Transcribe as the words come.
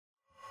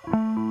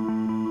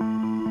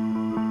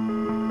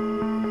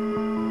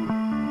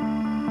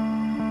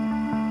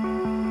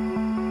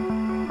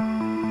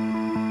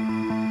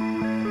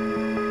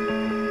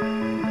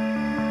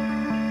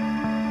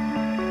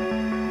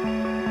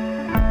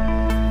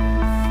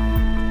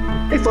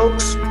Hey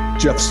folks,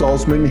 Jeff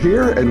Salzman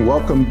here, and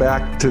welcome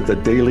back to the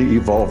Daily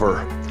Evolver.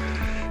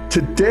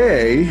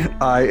 Today,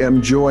 I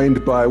am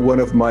joined by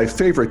one of my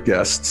favorite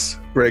guests,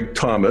 Greg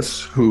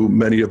Thomas, who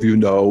many of you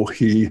know.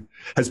 He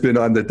has been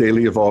on the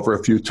Daily Evolver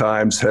a few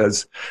times,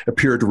 has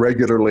appeared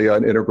regularly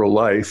on Integral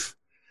Life.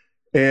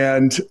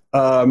 And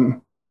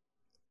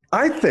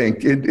I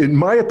think, in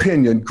my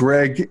opinion,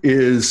 Greg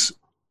is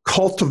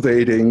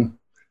cultivating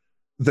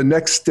the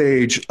next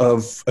stage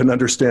of an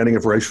understanding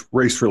of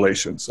race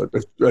relations.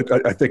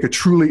 I think a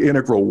truly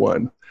integral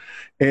one.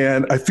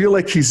 And I feel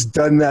like he's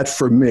done that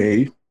for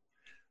me.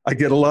 I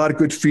get a lot of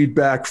good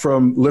feedback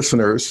from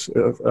listeners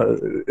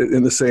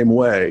in the same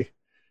way.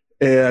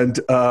 And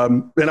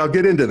I'll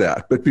get into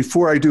that. But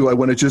before I do, I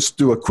want to just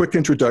do a quick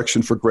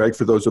introduction for Greg,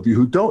 for those of you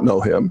who don't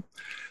know him.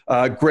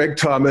 Greg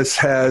Thomas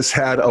has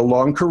had a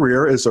long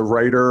career as a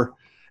writer,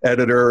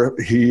 editor.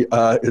 He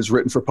has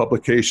written for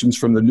publications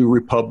from the New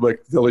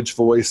Republic, Village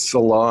Voice,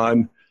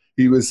 Salon.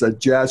 He was a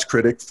jazz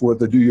critic for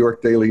the New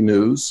York Daily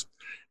News.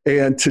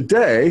 And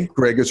today,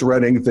 Greg is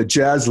running the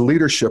Jazz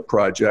Leadership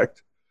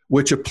Project,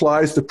 which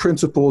applies the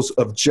principles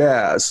of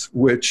jazz,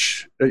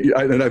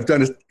 and I've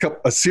done a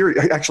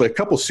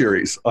couple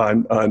series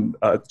on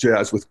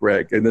jazz with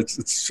Greg. And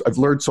I've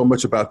learned so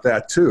much about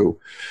that too.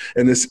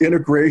 And this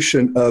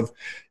integration of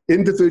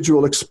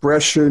individual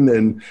expression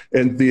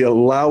and the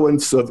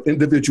allowance of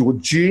individual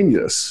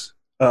genius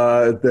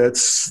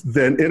that's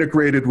then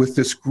integrated with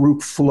this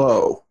group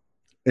flow.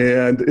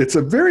 And it's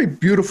a very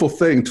beautiful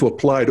thing to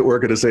apply to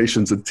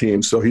organizations and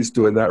teams. So he's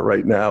doing that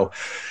right now.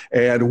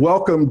 And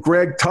welcome,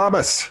 Greg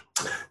Thomas.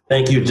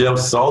 Thank you, Jeff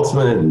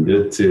Salzman.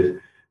 Good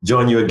to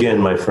join you again,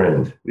 my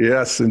friend.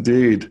 Yes,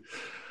 indeed.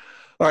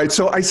 All right.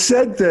 So I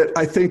said that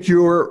I think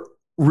you're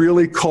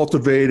really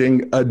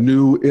cultivating a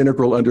new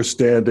integral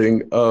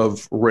understanding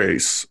of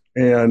race.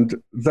 And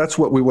that's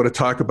what we want to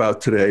talk about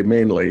today,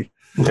 mainly.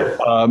 Okay.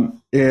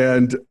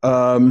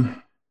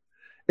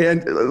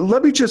 And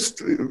let me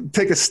just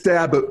take a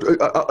stab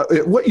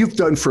at what you've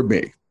done for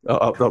me.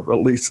 I'll at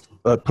least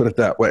put it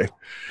that way.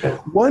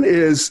 One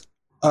is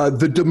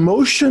the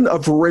demotion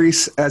of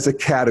race as a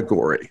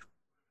category.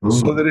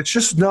 So that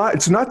it's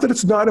not that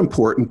it's not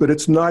important, but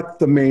it's not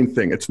the main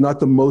thing. It's not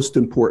the most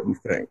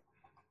important thing.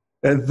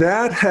 And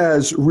that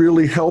has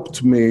really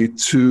helped me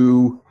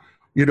to,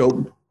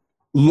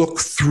 look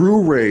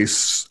through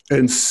race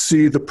and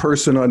see the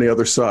person on the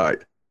other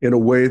side in a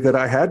way that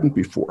I hadn't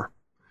before.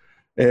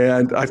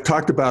 And I've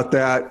talked about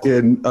that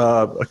in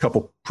a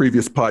couple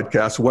previous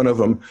podcasts. One of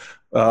them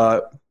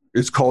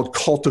is called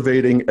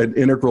Cultivating an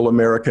Integral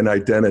American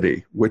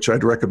Identity, which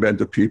I'd recommend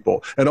to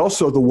people. And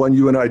also the one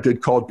you and I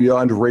did called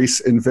Beyond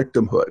Race and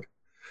Victimhood.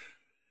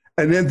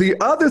 And then the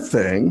other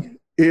thing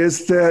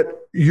is that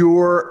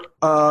you're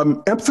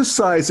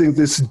emphasizing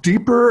this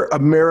deeper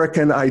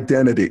American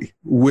identity,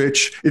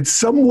 which in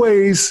some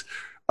ways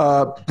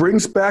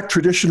brings back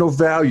traditional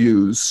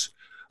values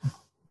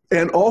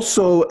and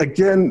also,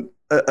 again,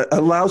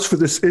 allows for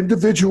this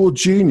individual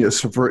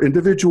genius for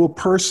individual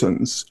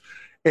persons.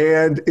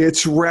 And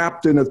it's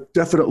wrapped in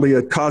definitely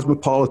a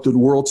cosmopolitan,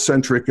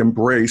 world-centric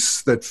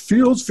embrace that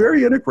feels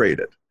very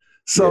integrated.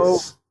 So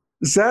yes.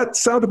 Does that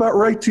sound about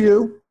right to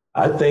you?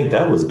 I think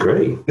that was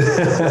great.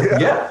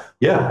 Yeah.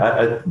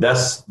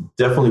 That's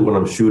definitely what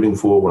I'm shooting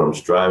for, what I'm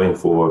striving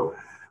for,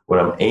 what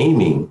I'm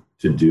aiming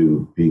to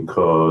do,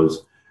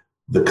 because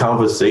the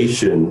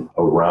conversation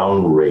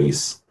around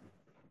race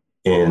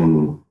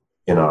in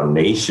our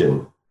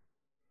nation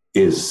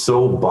is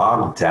so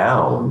bogged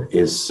down,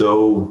 it's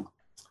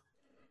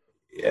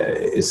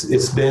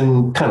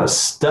been kind of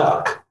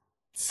stuck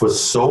for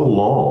so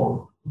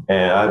long.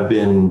 And I've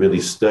been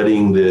really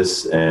studying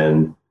this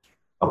and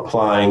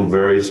applying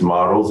various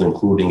models,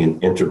 including an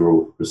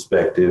integral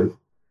perspective,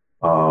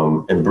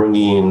 and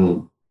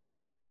bringing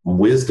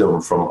wisdom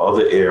from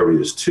other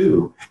areas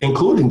too,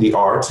 including the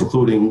arts,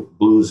 including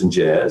blues and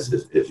jazz,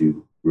 as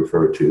you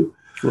refer to,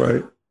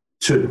 right?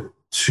 To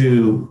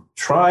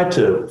try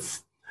to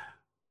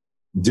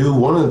do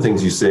one of the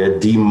things you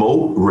said,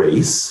 demote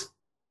race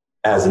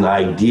as an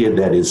idea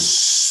that is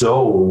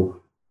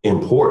so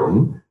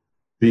important,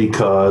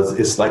 because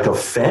it's like a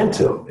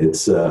phantom.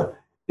 It's a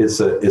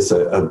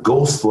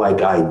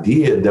ghost-like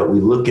idea that we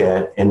look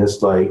at, and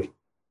it's like,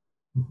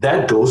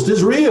 that ghost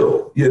is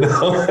real, Yeah,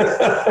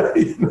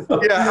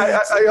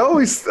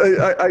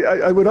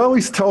 I would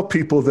always tell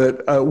people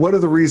that one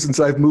of the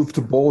reasons I've moved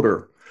to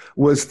Boulder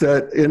was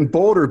that in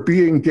Boulder,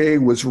 being gay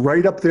was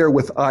right up there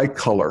with eye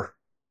color.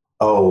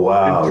 Oh,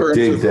 wow. In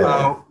terms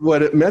of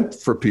what it meant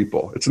for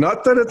people. It's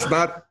not that it's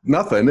not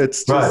nothing.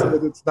 It's just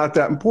that it's not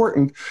that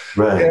important.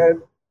 Right.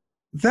 And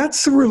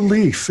that's a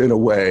relief in a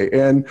way.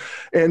 And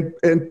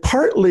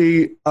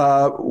partly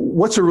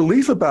what's a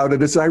relief about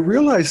it is I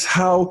realized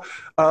how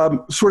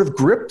sort of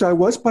gripped I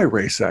was by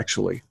race,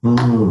 actually.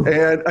 Mm-hmm.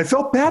 And I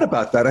felt bad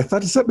about that. I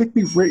thought, does that make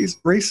me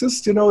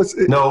racist?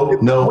 No,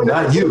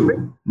 not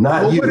you.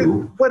 Not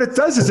you. What it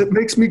does is it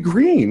makes me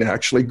green,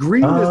 actually.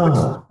 Green is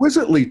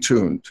exquisitely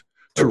tuned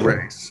to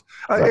race.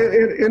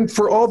 And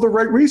for all the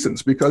right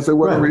reasons, because they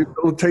want to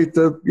rehabilitate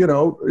the,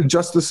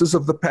 injustices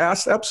of the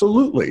past.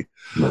 Absolutely.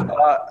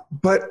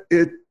 But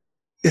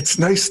it's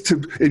nice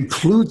to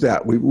include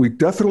that. We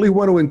definitely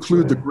want to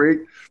include the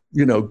great,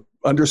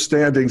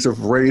 understandings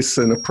of race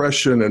and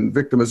oppression and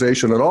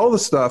victimization and all the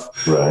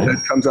stuff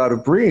that comes out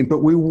of Green, but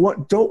we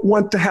don't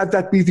want to have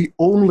that be the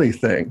only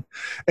thing.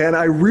 And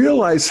I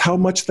realized how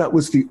much that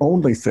was the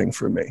only thing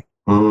for me.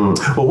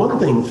 Well, one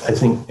thing I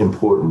think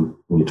important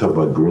when you talk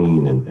about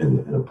Green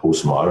and a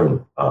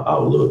postmodern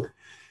outlook,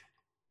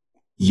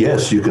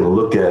 yes, you can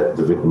look at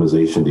the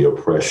victimization, the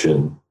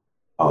oppression,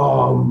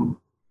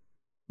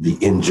 the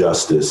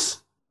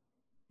injustice,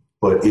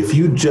 but if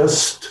you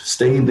just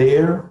stay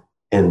there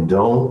and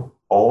don't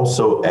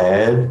also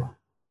add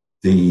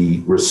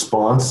the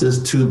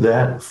responses to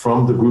that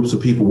from the groups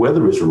of people,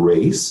 whether it's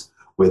race,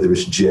 whether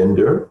it's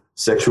gender,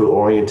 sexual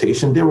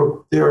orientation, there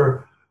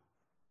are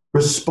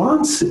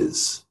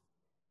responses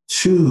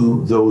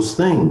to those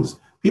things.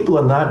 People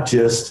are not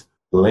just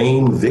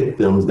lame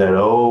victims that,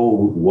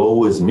 oh,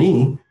 woe is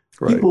me.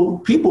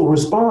 People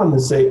respond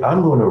and say,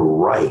 I'm going to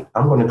write,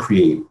 I'm going to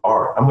create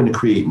art, I'm going to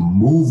create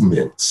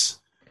movements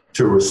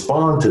to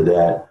respond to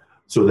that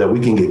so that we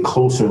can get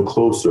closer and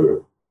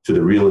closer to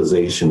the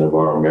realization of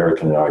our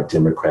American and our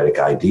democratic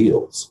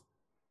ideals.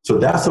 So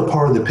that's a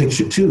part of the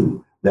picture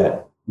too,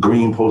 that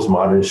Green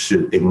postmodernists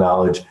should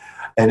acknowledge.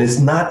 And it's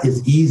not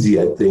as easy,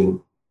 I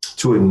think,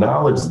 to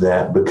acknowledge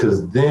that,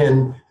 because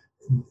then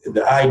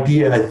the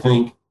idea, I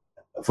think,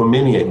 for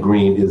many at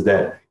Green is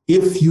that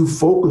if you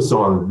focus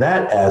on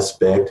that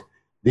aspect,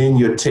 then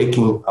you're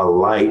taking a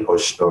light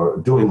or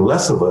doing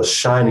less of a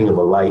shining of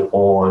a light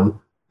on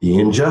the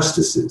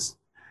injustices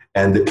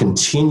and the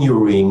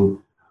continuing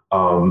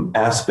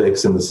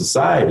aspects in the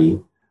society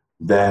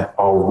that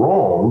are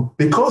wrong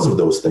because of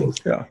those things.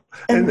 Yeah.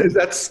 And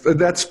that's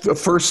the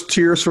first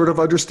tier sort of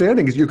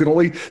understanding, is you can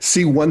only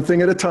see one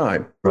thing at a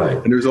time. Right.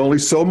 And there's only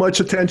so much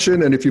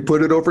attention. And if you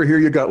put it over here,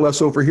 you got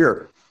less over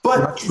here. But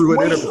not true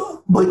at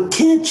integral.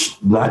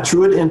 Not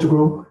true at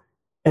integral.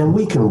 And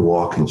we can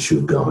walk and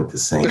chew gum at the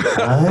same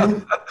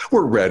time.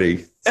 We're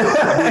ready.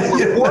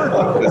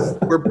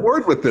 We're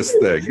bored with this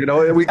thing,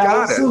 and we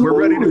got Absolutely. It. We're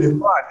ready to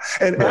move on.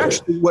 And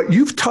actually, what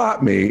you've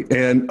taught me,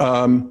 and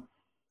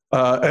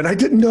I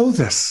didn't know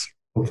this,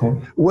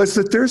 was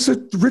that there's a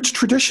rich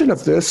tradition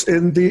of this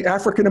in the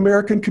African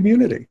American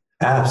community.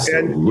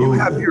 Absolutely. And you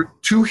have your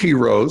two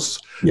heroes,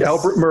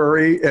 Albert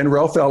Murray and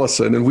Ralph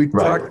Ellison, and we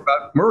talked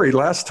about Murray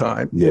last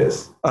time.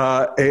 Yes.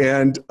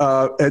 And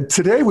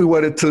today we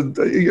wanted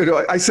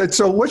to, I said,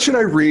 so what should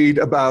I read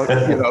about,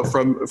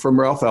 from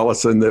Ralph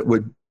Ellison that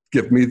would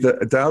give me the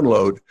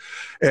download?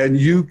 And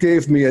you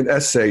gave me an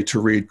essay to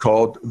read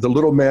called "The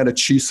Little Man at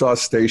Chehaw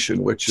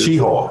Station," which is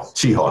Chehaw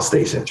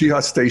Station.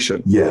 Chehaw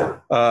Station. Yeah.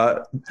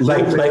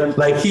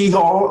 Like Hee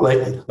Haw,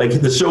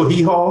 like the show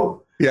Hee Haw.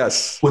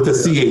 Yes. With a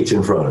CH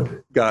in front of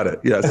it. Got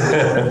it.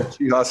 Yes.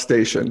 Chehaw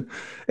Station.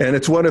 And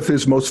it's one of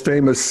his most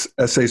famous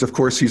essays. Of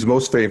course, he's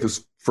most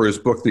famous for his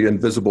book, The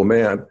Invisible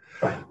Man.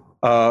 Right.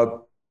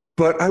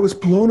 But I was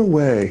blown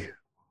away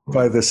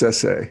by this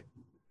essay.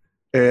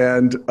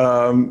 And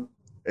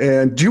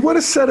do you want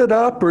to set it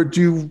up, or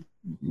do you?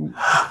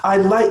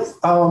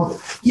 I'll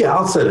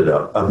set it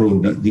up. I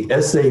mean, the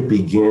essay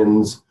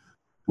begins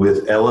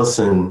with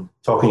Ellison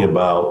talking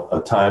about a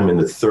time in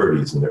the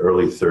 30s, in the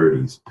early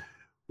 30s,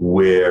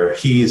 where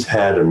he's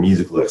had a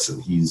music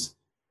lesson.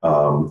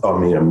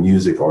 A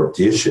music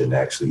audition,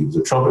 actually. He was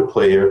a trumpet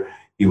player.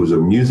 He was a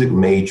music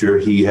major.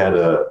 He had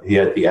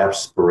the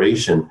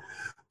aspiration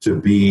to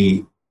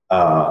be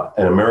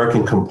an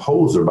American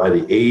composer by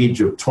the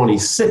age of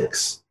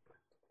 26,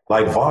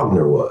 like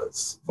Wagner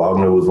was.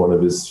 Wagner was one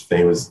of his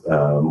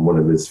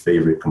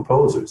favorite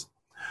composers.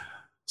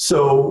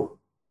 So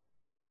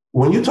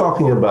when you're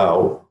talking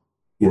about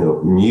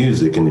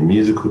music and the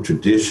musical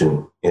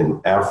tradition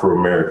in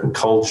Afro-American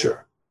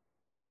culture,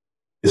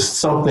 is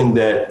something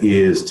that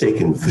is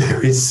taken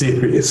very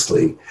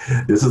seriously.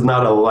 This is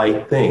not a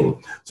light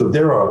thing. So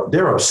there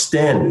are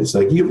standards.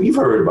 Like you've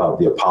heard about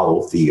the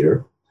Apollo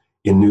Theater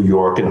in New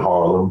York and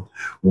Harlem,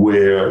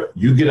 where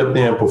you get up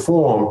there and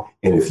perform,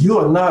 and if you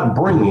are not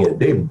bringing it,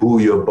 they boo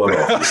your butt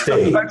off the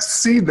stage. I've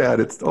seen that.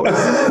 It's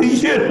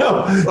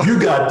you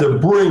got to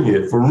bring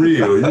it for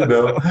real.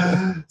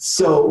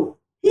 So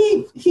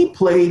he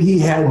played. He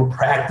hadn't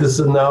practiced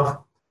enough.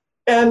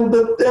 And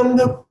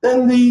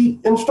the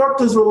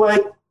instructors were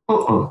like,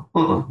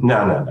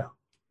 no.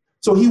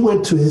 So he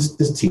went to his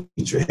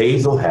teacher,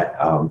 Hazel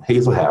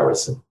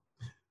Harrison,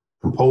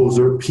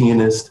 composer,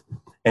 pianist,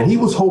 and he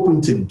was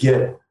hoping to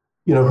get,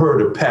 her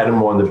to pat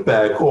him on the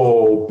back.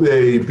 Oh,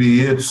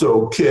 baby, it's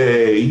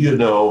okay. You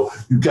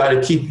got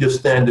to keep your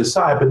standards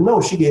high. But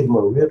no, she gave him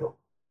a riddle.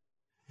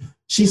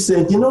 She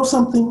said,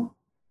 something?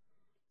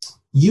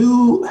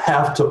 You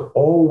have to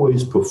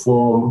always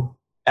perform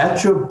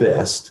at your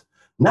best,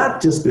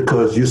 not just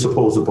because you're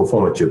supposed to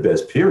perform at your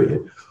best,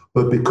 period,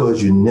 but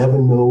because you never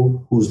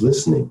know who's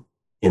listening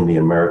in the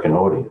American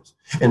audience.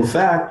 In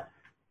fact,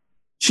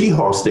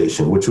 Chehaw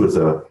Station, which was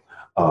a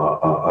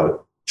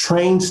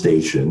train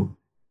station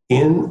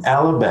in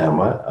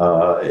Alabama,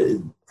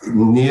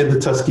 near the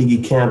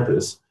Tuskegee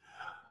campus,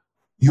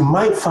 you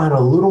might find a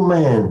little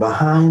man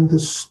behind the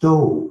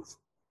stove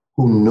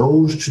who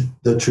knows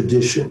the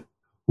tradition,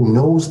 who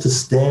knows the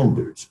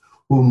standards,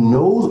 who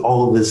knows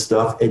all of this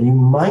stuff, and you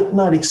might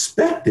not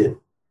expect it,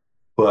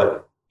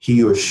 but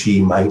he or she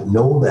might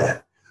know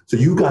that. So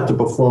you got to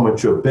perform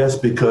at your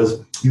best, because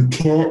you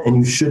can't and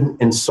you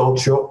shouldn't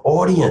insult your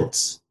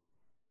audience,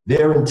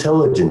 their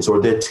intelligence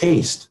or their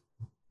taste.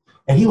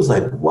 And he was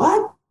like,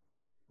 what?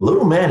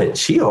 Little man at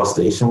Chehaw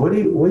Station? What are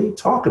you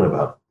talking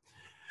about?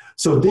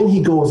 So then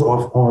he goes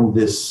off on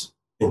this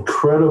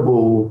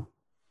incredible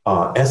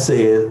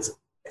essayistic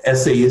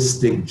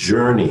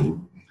journey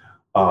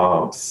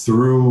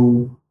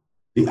through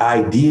the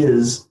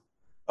ideas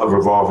of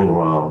revolving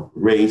around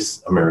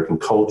race, American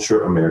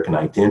culture, American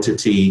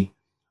identity,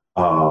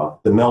 the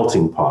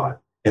melting pot,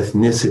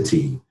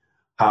 ethnicity,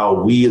 how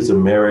we as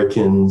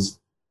Americans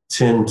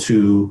tend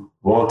to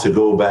want to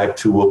go back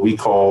to what we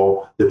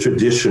call the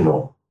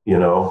traditional,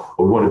 or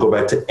we want to go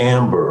back to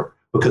amber,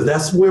 because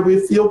that's where we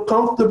feel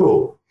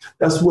comfortable.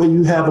 That's where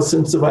you have a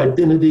sense of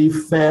identity,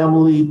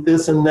 family,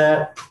 this and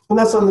that, and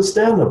that's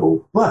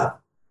understandable. But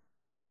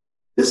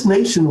this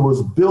nation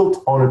was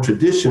built on a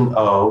tradition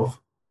of,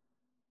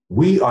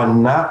 we are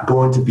not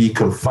going to be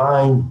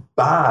confined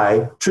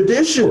by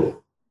tradition,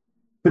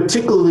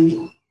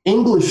 particularly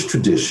English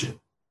tradition,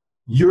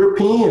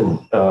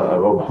 European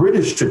or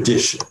British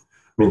tradition. I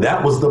mean,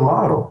 that was the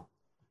model.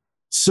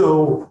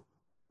 So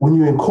when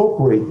you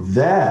incorporate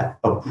that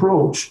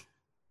approach,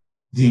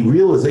 the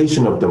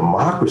realization of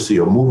democracy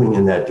or moving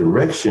in that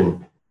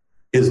direction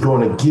is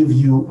going to give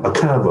you a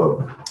kind of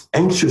a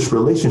anxious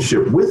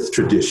relationship with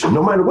tradition,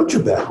 no matter what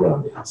your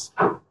background is.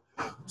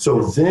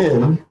 So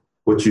then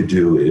what you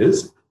do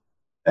is,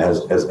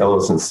 as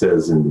Ellison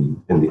says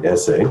in the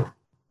essay,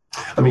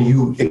 I mean,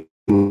 you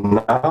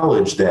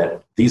acknowledge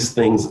that these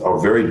things are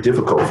very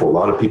difficult for a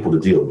lot of people to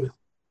deal with.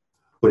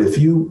 But if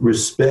you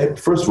respect,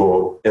 first of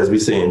all, as we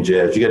say in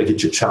jazz, you got to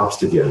get your chops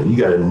together. You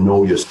got to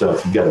know your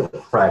stuff. You got to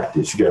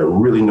practice. You got to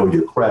really know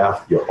your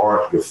craft, your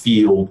art, your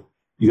field.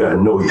 You got to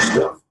know your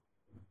stuff.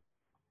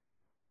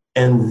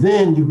 And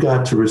then you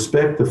got to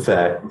respect the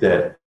fact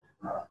that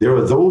there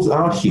are those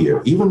out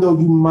here, even though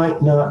you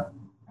might not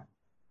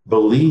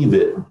believe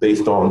it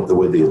based on the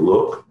way they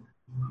look,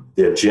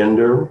 their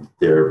gender,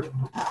 their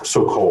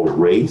so-called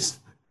race,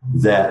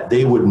 that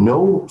they would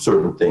know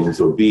certain things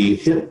or be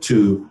hip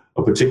to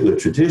a particular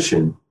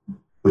tradition,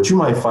 but you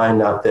might find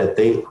out that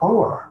they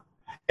are.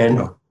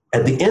 And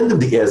at the end of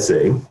the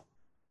essay,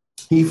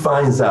 he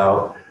finds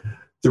out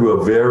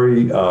through a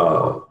very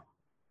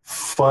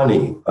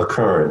funny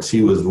occurrence.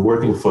 He was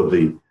working for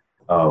the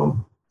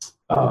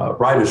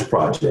Writers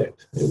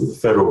Project. It was a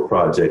federal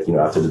project,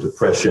 after the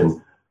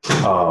Depression,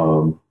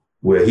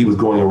 where he was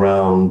going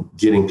around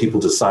getting people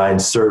to sign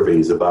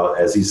surveys about,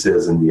 as he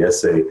says in the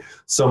essay,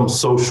 some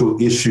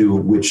social issue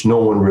which no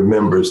one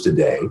remembers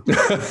today. He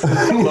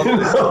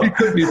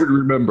couldn't even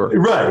remember.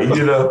 Right,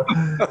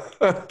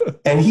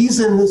 And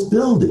he's in this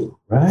building,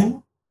 right?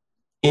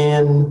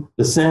 In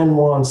the San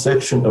Juan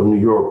section of New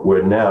York,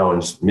 where now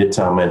in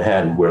Midtown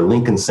Manhattan, where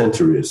Lincoln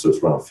Center is, so it's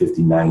around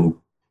 59th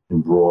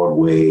and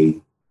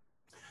Broadway.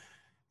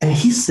 And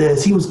he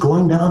says he was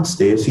going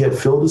downstairs. He had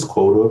filled his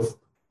quota of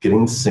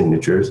getting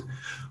signatures,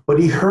 but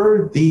he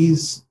heard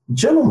these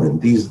gentlemen,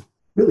 these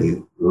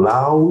really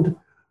loud,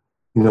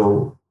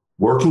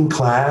 working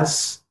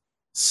class,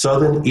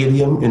 Southern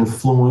idiom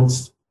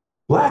influenced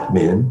Black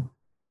men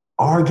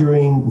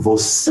arguing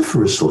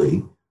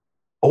vociferously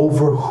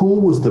over who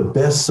was the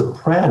best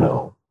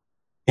soprano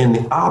in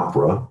the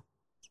opera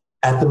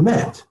at the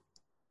Met.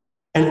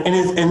 And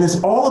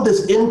there's all of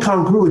this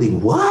incongruity.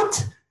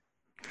 What?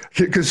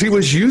 Because he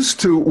was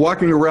used to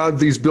walking around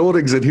these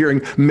buildings and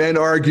hearing men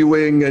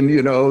arguing and,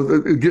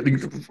 getting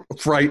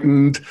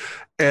frightened.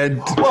 And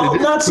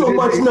not so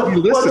much. No.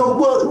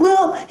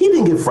 Well, he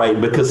didn't get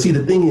frightened because, see,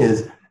 the thing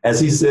is, as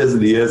he says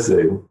in the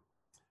essay,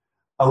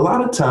 a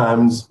lot of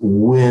times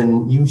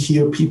when you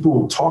hear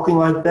people talking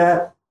like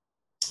that,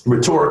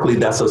 rhetorically,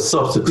 that's a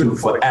substitute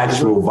for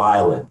actual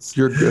violence.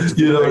 You're good.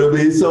 You know what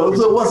I mean? So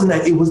it wasn't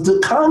that. It was the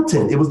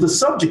content. It was the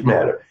subject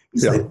matter.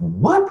 He's like,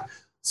 what?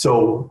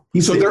 So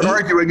they're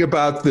arguing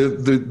about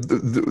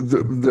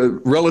the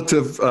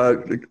relative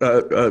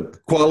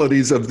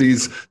qualities of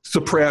these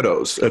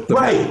sopranos at the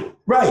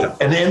right.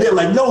 And then they're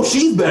like, no,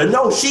 she's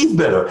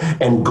better,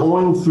 and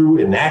going through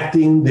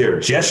enacting their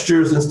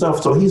gestures and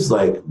stuff. So he's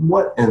like,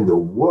 what in the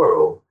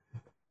world?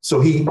 So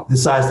he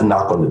decides to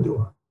knock on the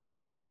door.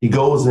 He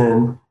goes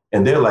in,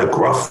 and they're like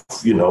gruff,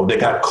 they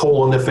got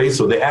coal on their face,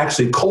 so they're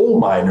actually coal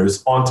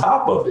miners on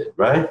top of it,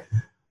 right?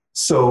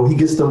 So he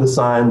gets them to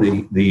sign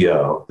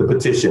the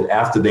petition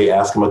after they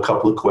ask him a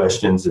couple of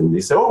questions, and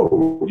they say,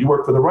 "Oh, you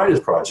work for the Writers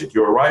Project.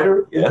 You're a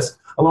writer? Yes.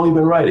 How long have you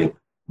been writing?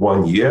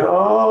 1 year.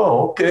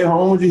 Oh, okay.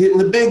 Holmes, you're hitting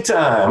the big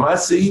time. I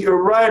see. You're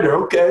a writer.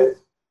 Okay.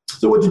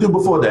 So what'd you do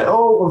before that?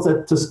 Oh, I was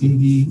at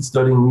Tuskegee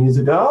studying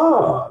music.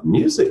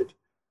 Music.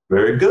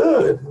 Very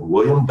good.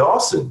 William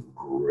Dawson.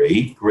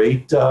 Great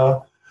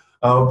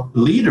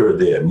leader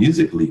there,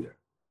 music leader.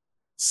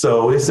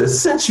 So it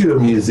says, since you're a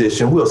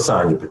musician, we'll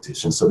sign your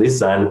petition. So they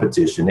signed the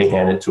petition, they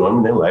hand it to him,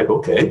 and they're like,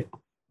 okay.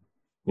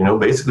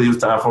 Basically it was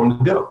time for him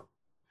to go.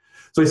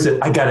 So he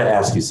said, I got to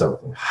ask you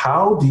something.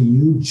 How do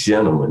you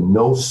gentlemen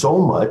know so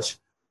much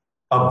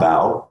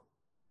about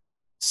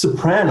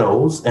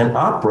sopranos and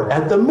opera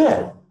at the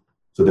Met?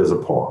 So there's a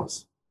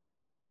pause.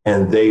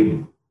 And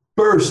they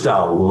burst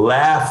out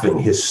laughing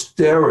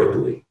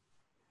hysterically.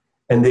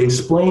 And they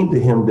explained to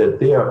him that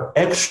they are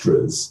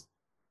extras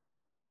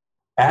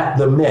at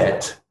the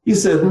Met. He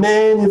said,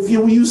 man, if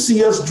you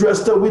see us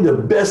dressed up, we're the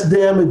best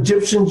damn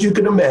Egyptians you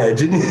can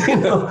imagine,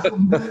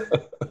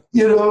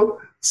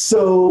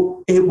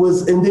 So it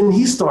was, and then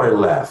he started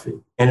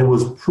laughing. And it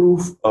was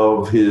proof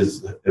of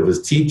his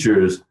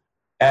teacher's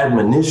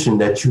admonition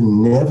that you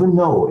never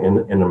know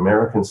in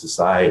American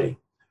society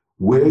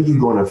where you're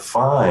going to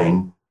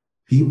find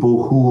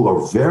people who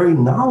are very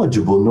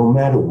knowledgeable, no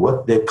matter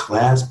what their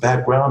class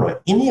background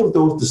or any of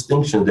those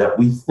distinctions that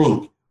we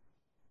think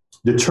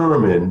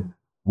determine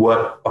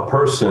what a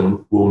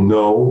person will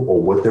know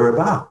or what they're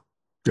about.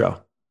 Yeah.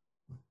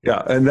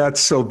 Yeah. And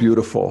that's so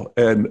beautiful.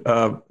 And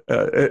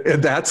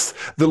that's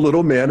the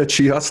little man at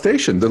Chehaw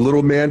Station, the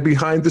little man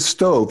behind the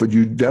stove, and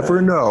you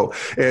never know.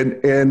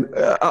 And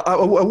I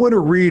want to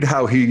read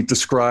how he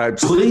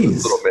describes the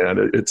little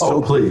man. It's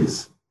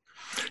please.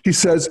 He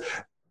says,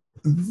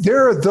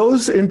 there are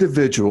those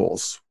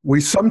individuals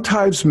we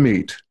sometimes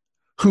meet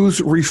whose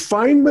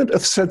refinement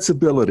of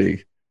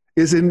sensibility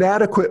is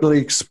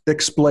inadequately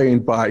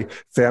explained by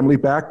family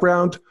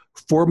background,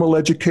 formal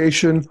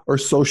education, or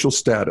social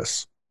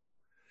status.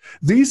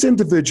 These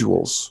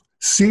individuals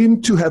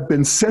seem to have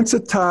been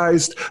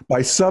sensitized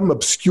by some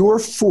obscure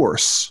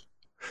force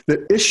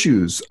that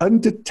issues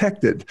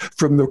undetected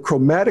from the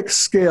chromatic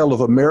scale of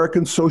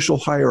American social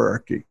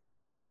hierarchy.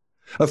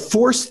 A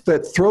force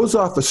that throws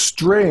off a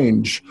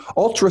strange,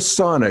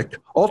 ultrasonic,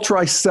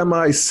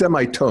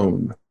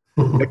 ultra-semitone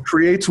that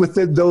creates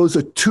within those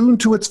attuned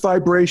to its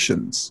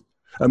vibrations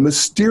a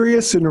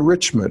mysterious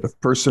enrichment of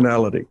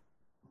personality.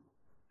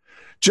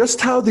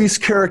 Just how these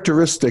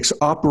characteristics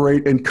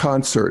operate in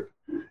concert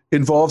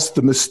involves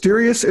the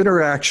mysterious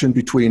interaction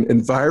between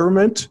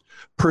environment,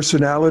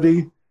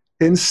 personality,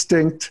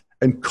 instinct,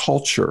 and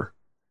culture.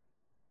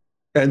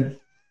 And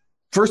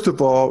first of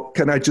all,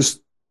 can I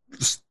just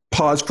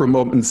pause for a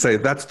moment and say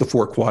that's the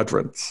four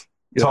quadrants?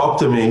 Talk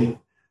to me.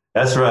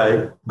 That's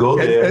right. Go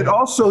there. And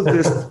also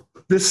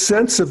this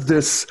sense of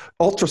this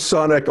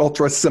ultrasonic,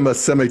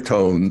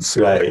 semitones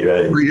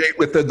create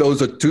within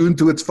those attuned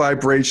to its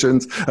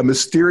vibrations a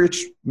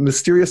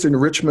mysterious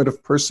enrichment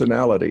of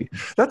personality.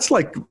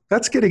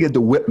 That's getting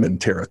into Whitman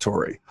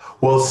territory.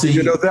 Well,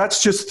 see,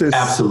 that's just this.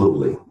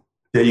 Absolutely.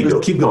 There you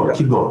go. Keep going.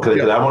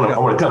 Because I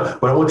want to come.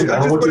 But I want you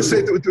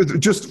to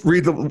just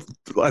read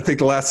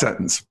the last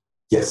sentence.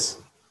 Yes.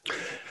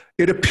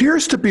 It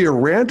appears to be a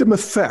random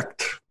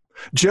effect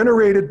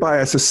generated by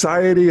a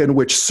society in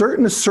which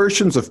certain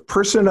assertions of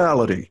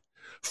personality,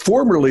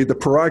 formerly the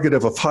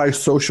prerogative of high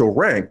social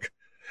rank,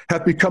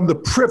 have become the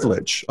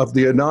privilege of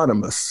the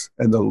anonymous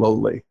and the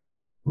lowly.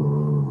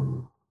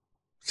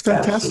 It's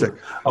fantastic.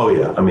 Absolutely. Oh,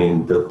 yeah. I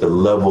mean, the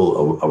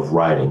level of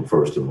writing,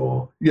 first of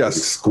all, yes,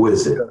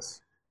 exquisite.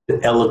 Yes.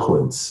 The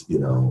eloquence,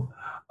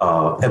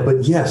 but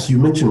yes, you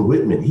mentioned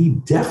Whitman. He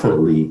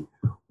definitely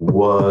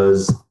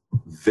was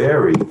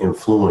very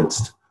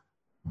influenced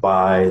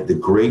by the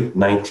great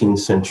 19th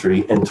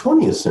century and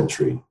 20th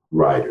century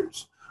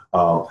writers.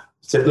 So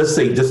let's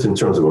say just in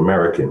terms of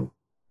American,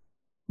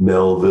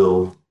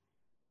 Melville,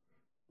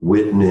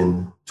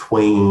 Whitman,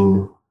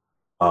 Twain,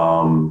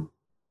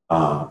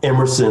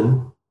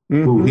 Emerson,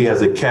 who he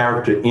has a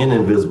character in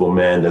Invisible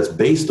Man that's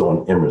based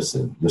on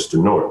Emerson,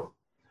 Mr. Norton.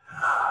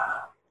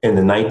 In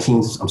the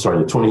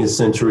 20th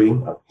century,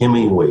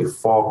 Hemingway,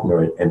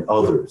 Faulkner, and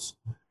others.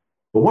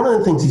 But one of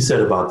the things he said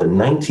about the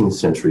 19th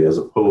century, as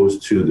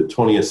opposed to the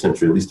 20th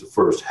century, at least the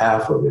first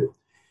half of it,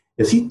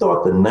 is he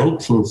thought the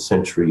 19th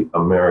century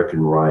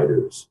American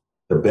writers,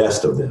 the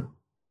best of them,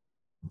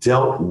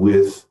 dealt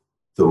with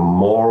the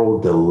moral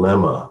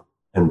dilemma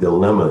and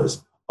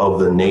dilemmas of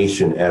the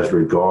nation as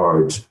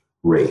regards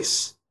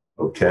race,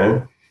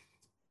 okay?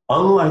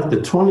 Unlike the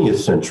 20th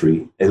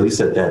century, at least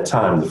at that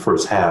time, the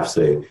first half,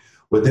 say,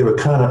 where they were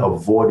kind of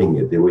avoiding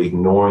it, they were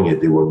ignoring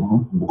it, they were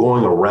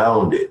going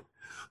around it.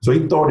 So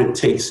he thought it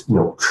takes,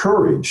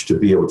 courage to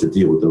be able to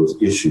deal with those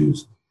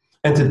issues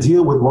and to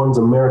deal with one's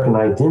American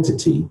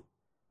identity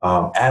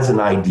as an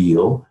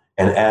ideal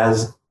and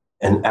as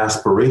an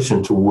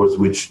aspiration towards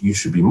which you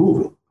should be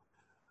moving.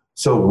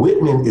 So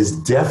Whitman is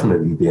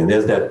definitely there. And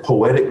there's that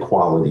poetic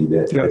quality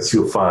that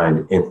you'll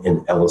find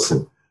in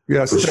Ellison.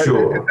 Yes, for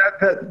sure.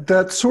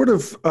 That sort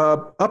of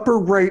upper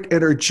right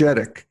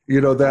energetic,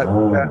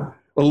 that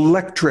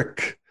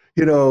electric,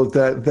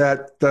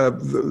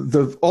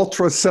 the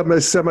ultra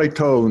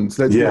semitones.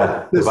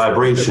 The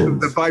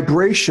vibrations. The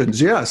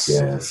vibrations,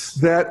 yes.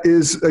 That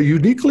is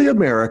uniquely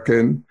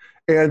American,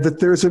 and that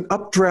there's an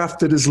updraft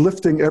that is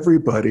lifting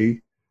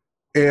everybody.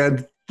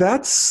 And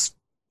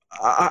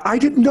I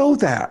didn't know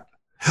that.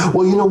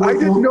 Well, you know what? I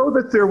didn't know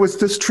that there was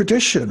this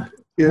tradition.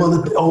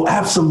 Oh,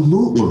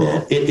 absolutely,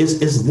 man.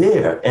 It's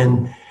there.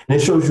 And it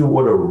shows you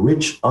what a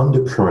rich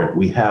undercurrent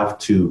we have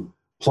to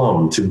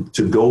plumb, to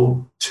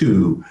go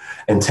to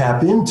and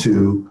tap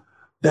into.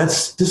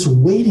 That's just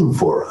waiting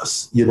for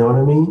us. You know what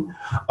I mean?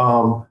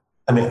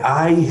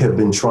 I have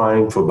been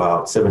trying for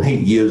about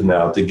 7-8 years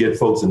now to get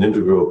folks in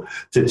Integral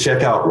to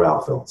check out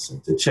Ralph Ellison,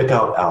 to check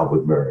out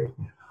Albert Murray.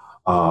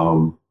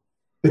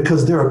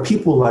 Because there are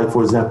people like,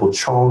 for example,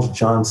 Charles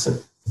Johnson,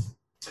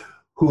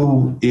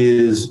 who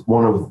is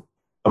one of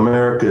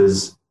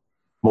America's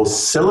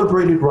most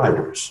celebrated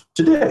writers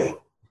today,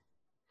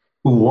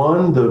 who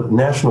won the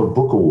National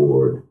Book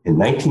Award in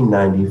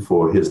 1990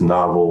 for his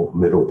novel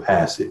Middle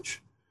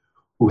Passage,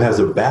 who has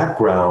a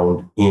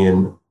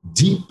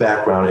deep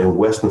background in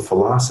Western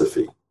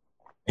philosophy.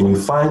 And you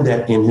find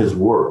that in his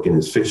work, in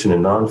his fiction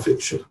and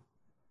nonfiction.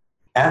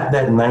 At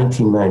that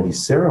 1990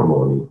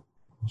 ceremony,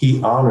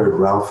 he honored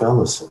Ralph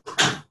Ellison,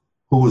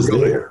 who was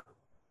there.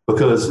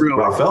 Because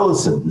Ralph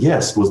Ellison,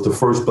 yes, was the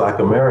first Black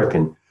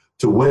American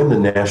to win the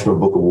National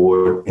Book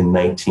Award in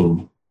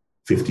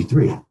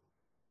 1953.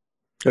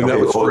 And that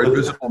was for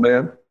Invisible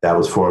Man? That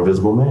was for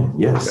Invisible Man,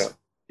 yes.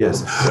 Yeah.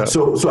 Yes. Yeah.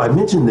 So I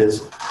mentioned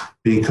this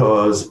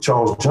because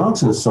Charles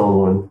Johnson is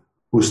someone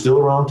who's still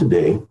around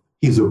today.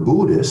 He's a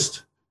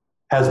Buddhist,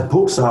 has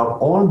books out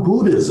on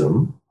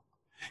Buddhism.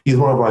 He's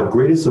one of our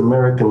greatest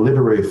American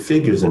literary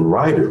figures and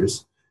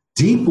writers,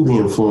 deeply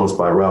influenced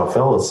by Ralph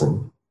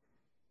Ellison.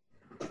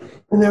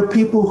 And there are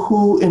people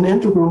who, in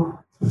Integral,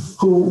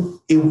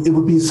 who it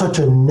would be such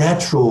a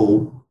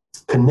natural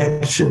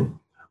connection,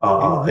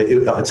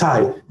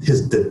 tie,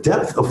 the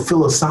depth of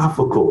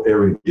philosophical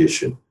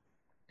erudition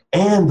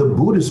and the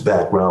Buddhist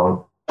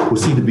background would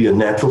seem to be a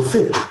natural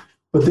fit.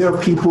 But there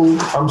are people,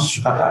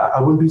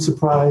 I wouldn't be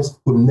surprised,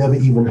 who've never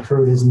even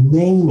heard his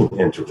name in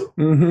Integral.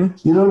 Mm-hmm.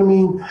 You know what I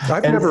mean?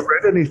 I've never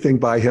read anything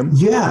by him.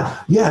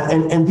 Yeah.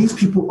 And these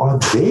people are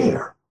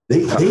there.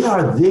 They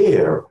are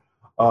there.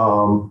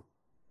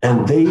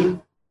 And they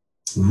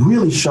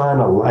really shine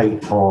a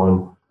light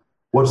on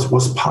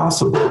what's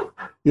possible.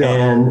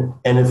 Yeah.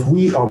 And if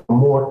we are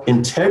more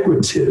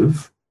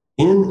integrative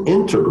in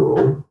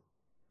Integral,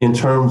 in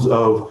terms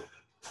of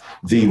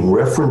the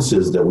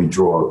references that we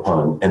draw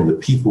upon and the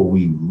people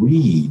we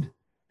read,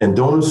 and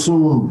don't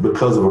assume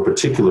because of a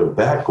particular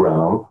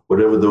background,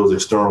 whatever those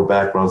external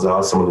backgrounds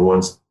are, some of the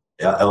ones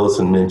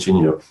Ellison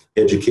mentioned,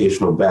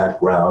 educational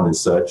background and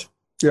such.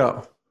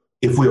 Yeah.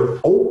 If we're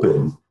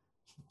open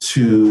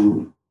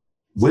to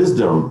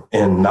wisdom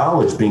and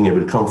knowledge being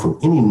able to come from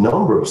any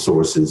number of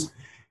sources,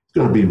 it's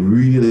going to be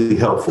really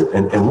helpful.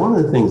 And one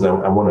of the things I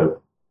want to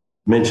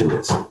mention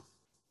this,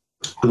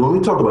 because when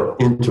we talk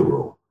about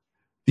integral,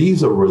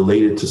 these are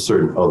related to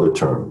certain other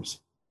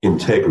terms.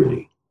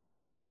 Integrity.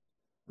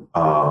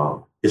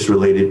 It's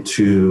related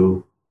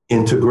to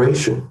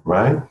integration,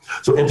 right?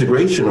 So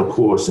integration, of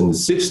course, in the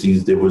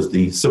 60s, there was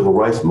the civil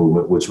rights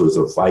movement, which was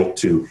a fight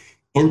to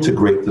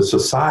integrate the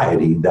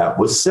society that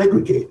was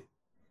segregated.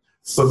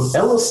 But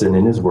Ellison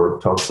in his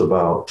work talks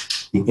about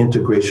the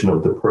integration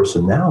of the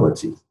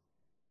personality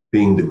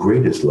being the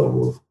greatest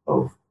level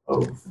of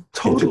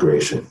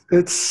integration.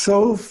 It's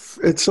so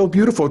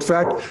beautiful. In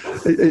fact,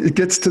 it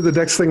gets to the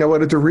next thing I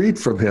wanted to read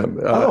from him.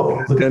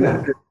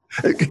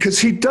 Because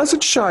he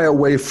doesn't shy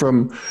away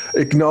from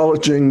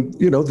acknowledging,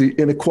 the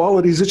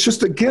inequalities. It's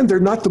just, again, they're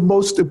not the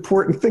most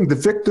important thing. The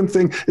victim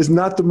thing is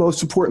not the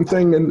most important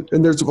thing. And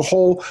there's a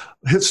whole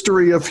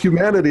history of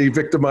humanity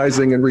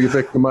victimizing and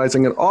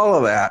re-victimizing and all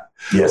of that.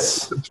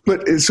 Yes.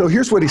 But so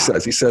here's what he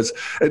says. He says,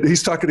 and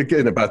he's talking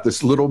again about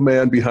this little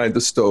man behind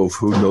the stove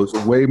who knows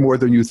way more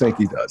than you think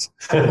he does.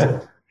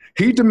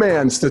 He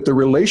demands that the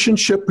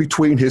relationship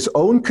between his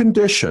own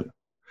condition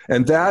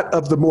and that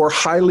of the more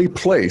highly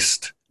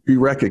placed be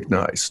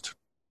recognized.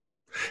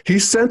 He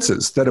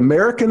senses that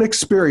American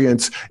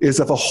experience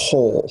is of a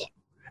whole,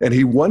 and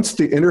he wants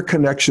the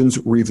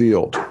interconnections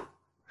revealed,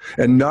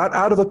 and not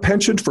out of a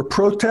penchant for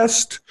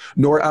protest,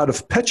 nor out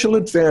of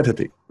petulant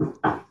vanity,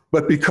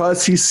 but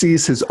because he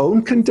sees his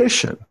own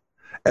condition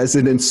as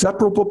an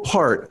inseparable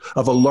part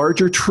of a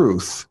larger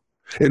truth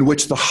in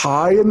which the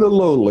high and the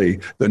lowly,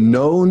 the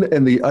known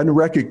and the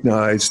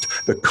unrecognized,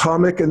 the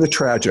comic and the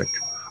tragic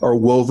are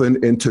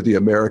woven into the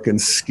American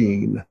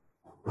skein,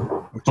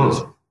 which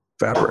is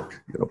fabric,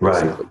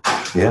 basically.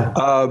 Right. Yeah.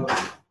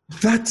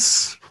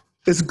 That's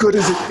as good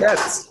as it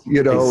gets,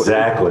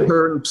 exactly. In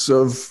terms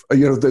of,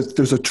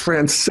 there's a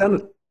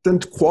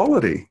transcendent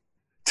quality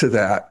to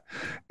that.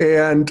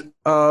 And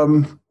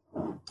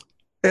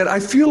I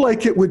feel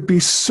like it would be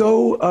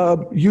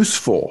so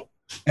useful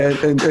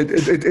and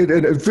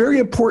a very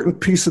important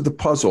piece of the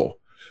puzzle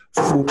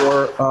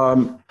for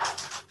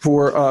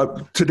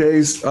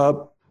today's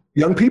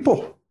young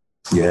people.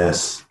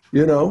 Yes.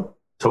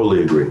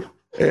 Totally agree.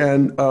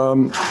 And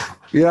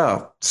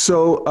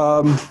so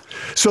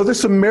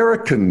this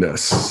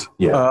Americanness,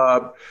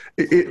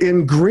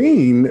 in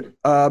Green,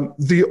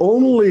 the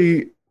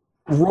only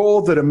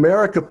role that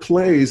America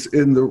plays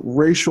in the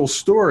racial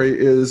story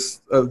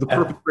is the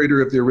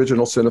perpetrator of the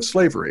original sin of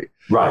slavery.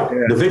 Right.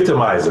 And the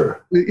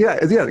victimizer. Yeah,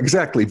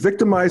 exactly.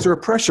 Victimizer,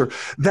 oppressor.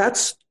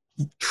 That's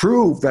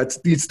true. That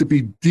needs to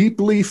be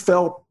deeply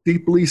felt,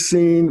 deeply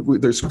seen.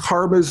 There's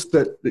karmas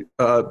that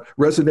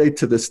resonate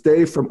to this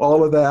day from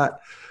all of that.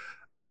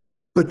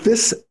 But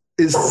this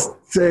is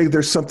saying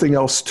there's something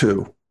else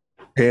too.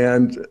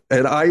 And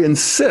I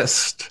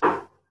insist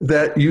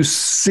that you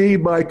see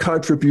my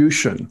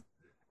contribution.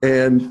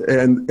 And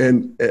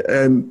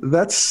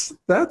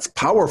that's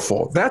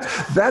powerful.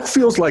 That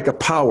feels like a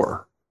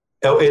power.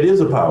 Oh, it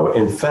is a power.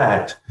 In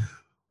fact,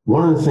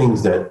 one of the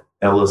things that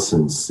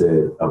Ellison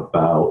said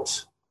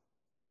about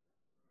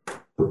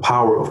the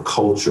power of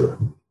culture,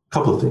 a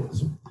couple of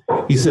things.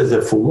 He says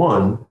that, for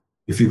one,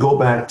 if you go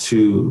back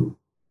to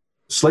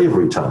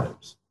slavery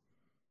times,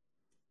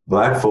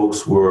 Black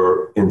folks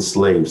were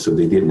enslaved, so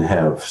they didn't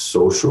have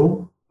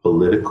social,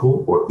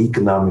 political, or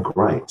economic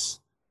rights.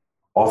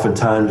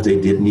 Oftentimes,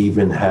 they didn't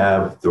even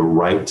have the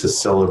right to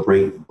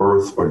celebrate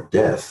birth or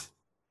death.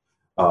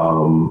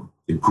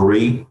 The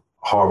great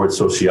Harvard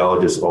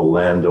sociologist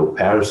Orlando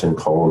Patterson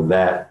called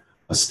that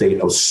a state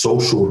of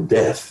social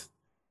death.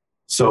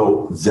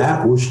 So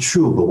that was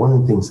true. But one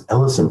of the things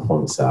Ellison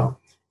points out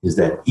is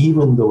that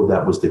even though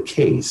that was the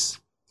case,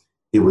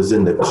 it was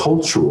in the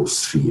cultural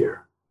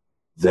sphere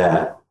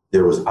that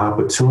there was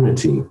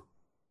opportunity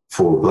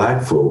for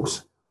Black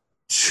folks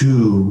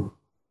to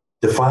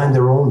define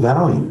their own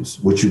values,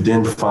 which you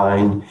then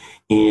find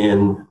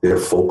in their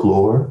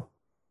folklore,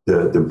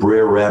 the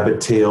Brer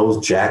Rabbit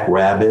tales, Jack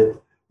Rabbit,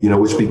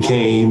 which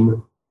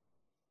became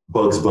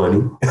Bugs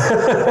Bunny,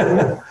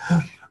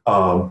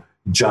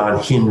 John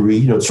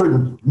Henry,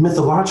 certain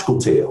mythological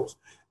tales.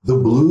 The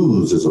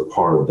blues is a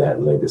part of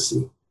that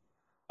legacy.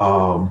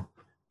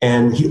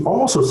 And he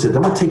also said,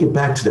 I'm going to take it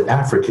back to the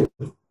African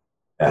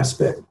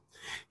aspect.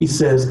 He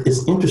says,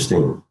 it's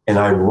interesting and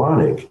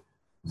ironic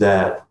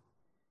that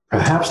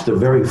perhaps the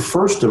very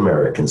first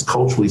Americans,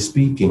 culturally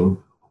speaking,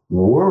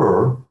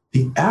 were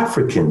the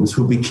Africans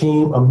who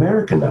became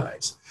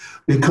Americanized.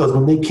 Because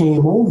when they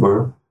came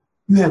over,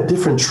 you had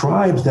different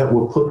tribes that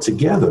were put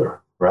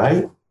together,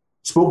 right?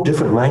 Spoke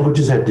different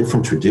languages, had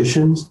different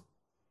traditions.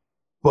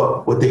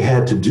 But what they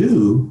had to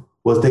do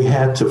was they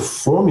had to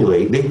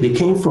formulate, they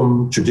came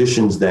from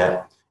traditions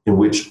in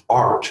which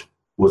art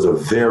was a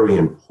very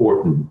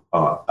important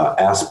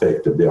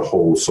aspect of their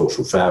whole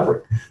social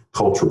fabric,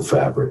 cultural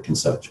fabric and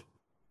such.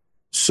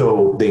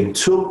 So they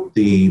took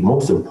the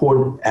most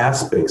important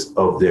aspects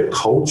of their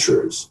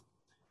cultures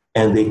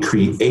and they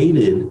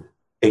created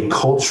a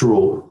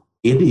cultural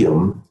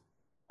idiom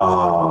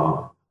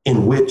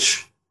in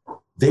which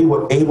they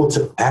were able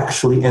to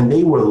actually, and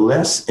they were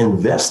less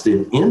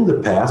invested in the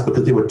past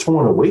because they were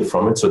torn away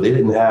from it. So they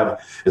didn't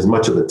have as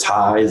much of the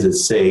ties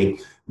as, say,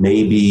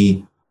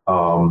 maybe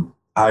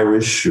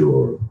Irish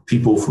or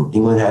people from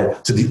England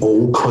had to the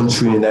old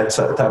country and that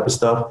type of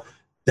stuff.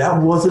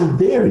 That wasn't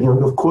there.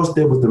 Of course,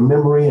 there was the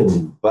memory,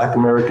 and Black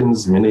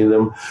Americans, many of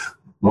them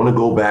want to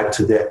go back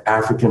to their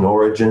African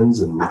origins,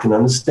 and we can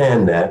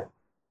understand that.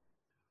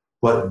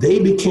 But they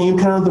became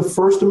kind of the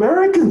first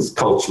Americans,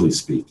 culturally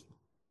speaking,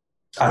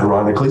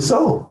 ironically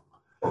so.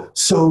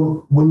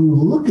 So when you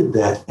look at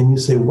that and you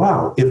say,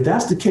 wow, if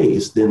that's the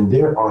case, then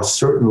there are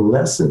certain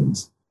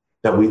lessons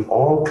that we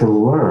all can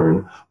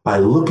learn by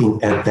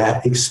looking at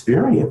that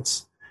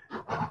experience.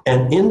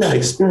 And in that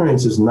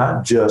experience is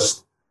not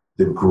just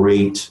the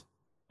great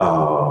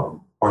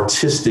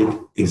artistic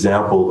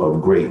example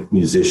of great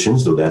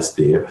musicians, though that's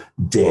there,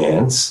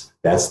 dance,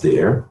 that's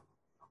there,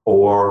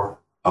 or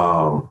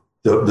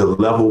the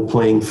level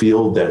playing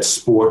field that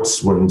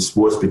sports, when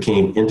sports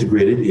became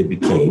integrated, it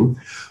became.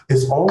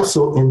 It's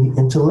also in the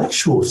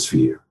intellectual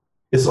sphere.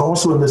 It's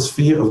also in the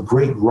sphere of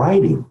great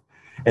writing.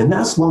 And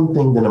that's one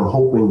thing that I'm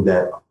hoping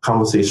that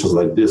conversations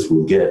like this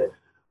will get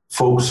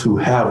folks who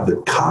have the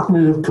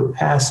cognitive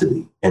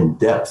capacity and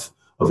depth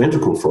of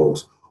integral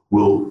folks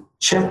will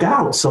check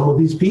out some of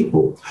these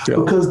people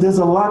because there's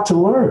a lot to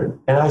learn.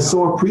 And I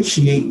so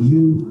appreciate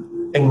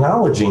you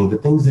acknowledging the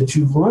things that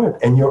you've learned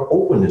and your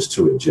openness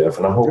to it, Jeff.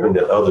 And I'm hoping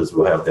that others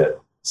will have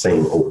that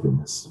same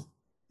openness.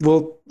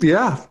 Well,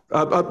 yeah,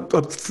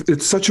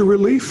 it's such a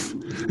relief.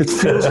 It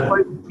feels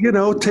like,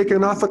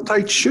 taking off a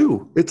tight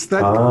shoe. It's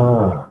that,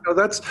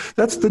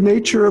 that's the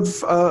nature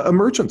of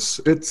emergence.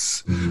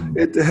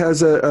 It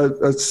has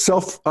a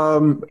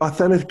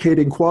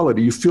self-authenticating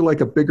quality. You feel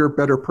like a bigger,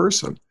 better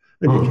person.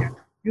 And you can't,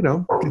 get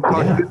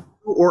talked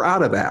or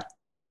out of that.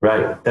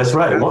 Right. That's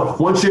right.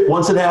 Once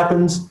it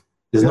happens,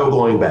 there's no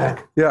going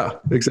back. Yeah,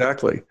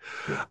 exactly.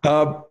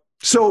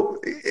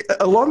 So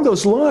along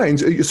those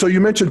lines, so you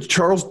mentioned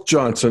Charles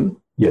Johnson.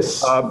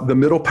 Yes. The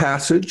Middle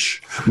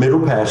Passage.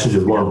 Middle Passage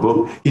is one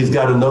book. He's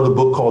got another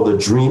book called The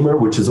Dreamer,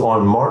 which is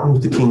on Martin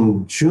Luther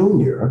King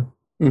Jr.,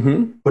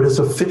 but it's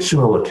a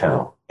fictional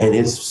account, and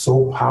it's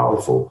so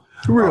powerful.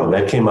 Really?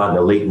 That came out in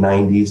the late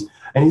 90s.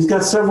 And he's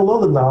got several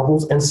other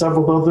novels and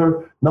several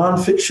other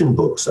nonfiction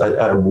books.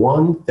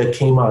 One that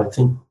came out, I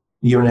think,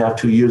 a year and a half,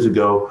 2 years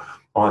ago,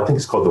 I think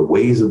it's called The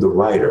Ways of the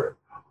Writer,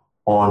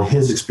 on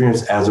his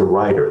experience as a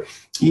writer.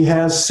 He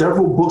has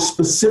several books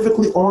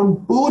specifically on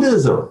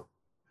Buddhism.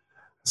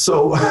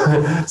 So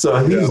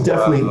he's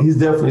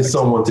definitely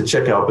someone to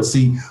check out. But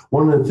see,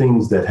 one of the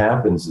things that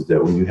happens is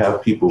that when you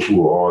have people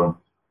who are on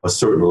a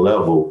certain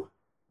level,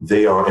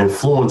 they are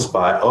influenced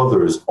by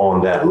others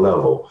on that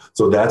level.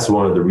 So that's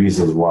one of the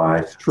reasons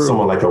why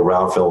someone like a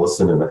Ralph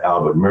Ellison and an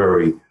Albert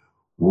Murray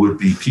would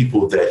be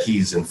people that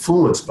he's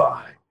influenced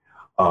by.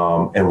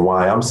 And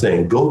why I'm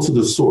saying go to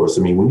the source.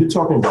 I mean, when you're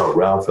talking about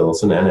Ralph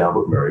Ellison and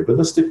Albert Murray, but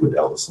let's stick with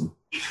Ellison,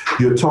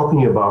 you're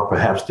talking about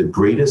perhaps the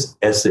greatest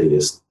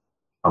essayist,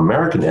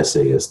 American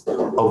essayist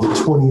of the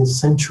 20th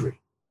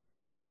century.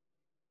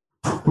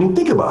 I mean,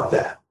 think about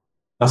that.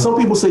 Now, some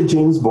people say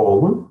James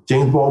Baldwin.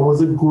 James Baldwin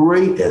was a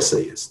great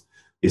essayist.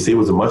 They say he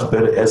was a much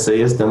better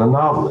essayist than a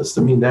novelist.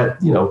 I mean,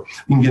 that, you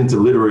can get into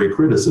literary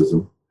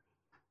criticism.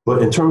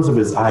 But in terms of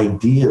his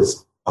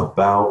ideas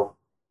about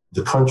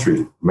the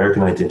country,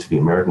 American identity,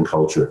 American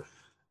culture,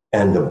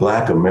 and the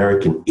Black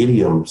American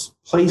idioms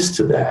placed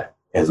to that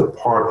as a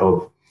part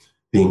of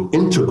being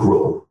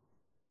integral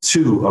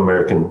to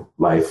American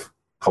life,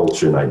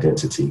 culture, and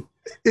identity.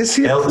 Is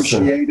he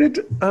Ellison, appreciated?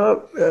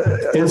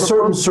 In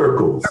certain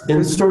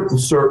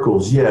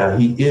circles, yeah,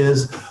 he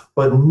is,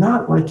 but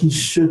not like he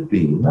should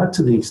be, not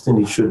to the extent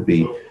he should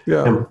be.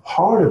 Yeah. And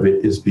part of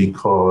it is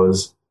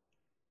because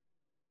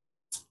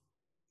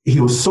he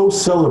was so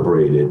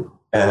celebrated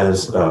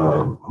as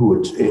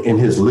who in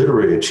his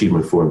literary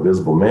achievement for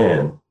Invisible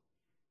Man,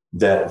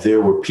 that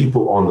there were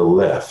people on the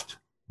left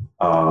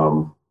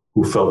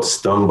who felt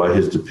stung by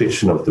his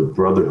depiction of the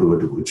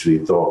Brotherhood, which they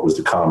thought was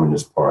the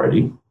Communist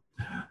Party,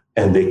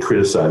 and they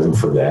criticized him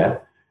for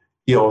that.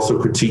 He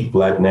also critiqued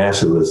Black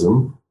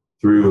nationalism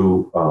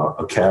through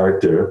a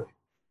character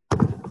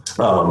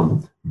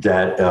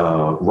that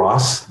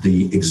Ross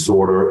the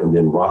Exhorter and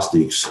then Ross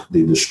the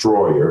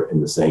Destroyer in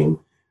the same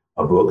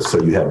book.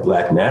 So you have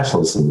Black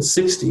nationalists in the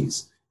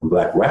 60s and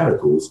Black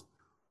radicals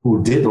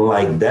who didn't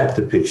like that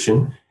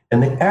depiction.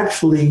 And they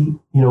actually,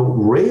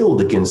 railed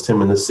against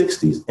him in the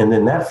 60s. And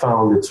then that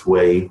found its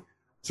way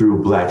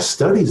through Black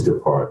studies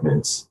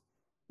departments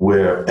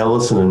where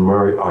Ellison and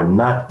Murray are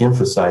not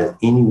emphasized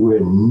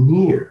anywhere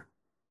near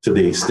to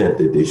the extent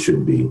that they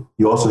should be.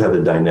 You also have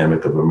the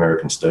dynamic of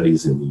American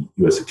studies in the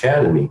U.S.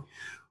 Academy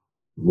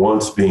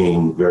once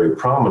being very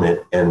prominent,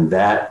 and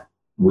that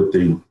with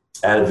the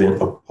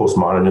advent of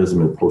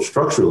postmodernism and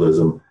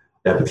post-structuralism,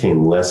 that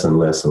became less and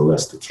less and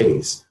less the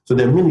case. So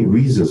there are many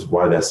reasons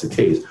why that's the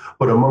case.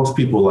 But amongst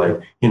people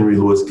like Henry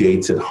Louis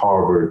Gates at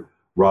Harvard,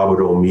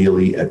 Robert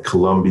O'Meally at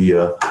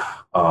Columbia,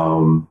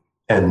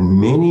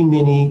 and many,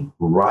 many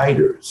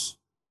writers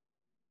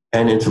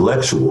and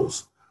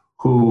intellectuals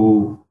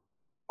who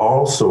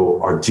also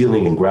are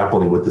dealing and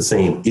grappling with the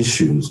same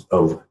issues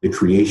of the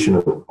creation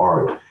of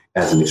art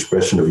as an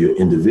expression of your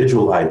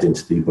individual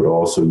identity, but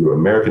also your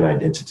American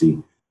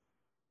identity.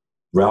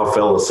 Ralph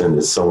Ellison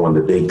is someone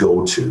that they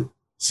go to.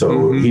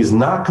 So he's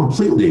not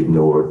completely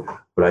ignored,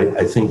 but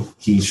I think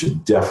he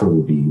should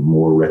definitely be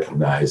more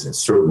recognized and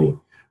certainly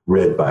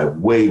read by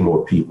way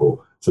more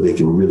people so they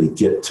can really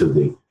get to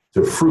the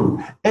fruit.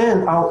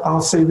 And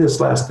I'll say this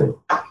last thing,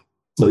 at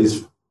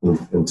least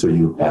until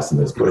you ask the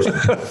next question.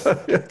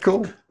 Yeah,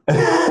 cool.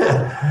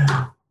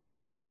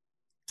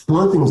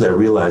 One of the things I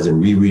realized in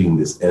rereading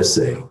this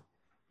essay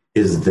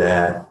is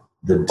that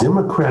the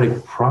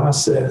democratic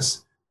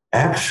process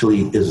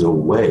actually is a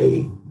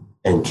way,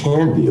 and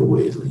can be a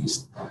way at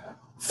least,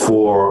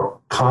 for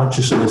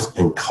consciousness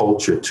and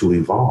culture to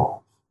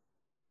evolve,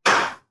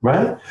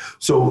 right?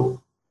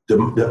 So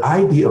the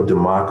idea of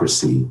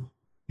democracy,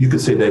 you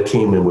could say that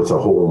came in with a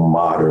whole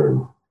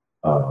modern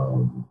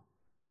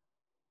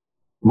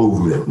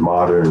movement,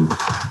 modern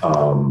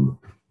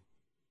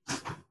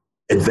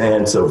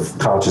advance of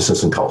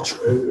consciousness and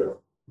culture,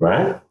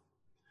 right?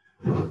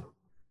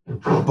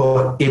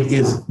 But it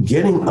is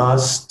getting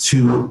us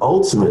to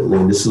ultimately,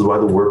 and this is why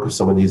the work of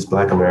some of these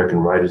Black American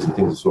writers and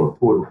things is so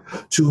important,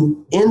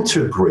 to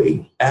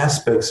integrate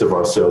aspects of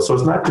ourselves. So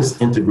it's not just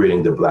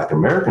integrating the Black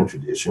American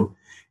tradition,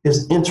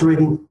 it's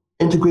integrating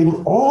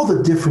all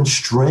the different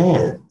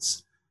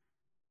strands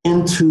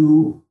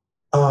into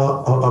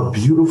a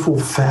beautiful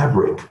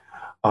fabric,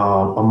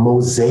 a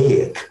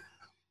mosaic.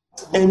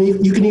 And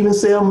you can even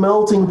say a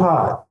melting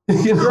pot.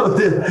 You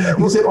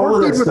can say all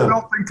of that stuff.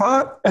 Melting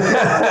pot.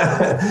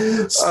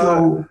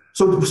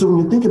 So when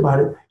you think about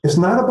it, it's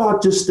not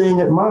about just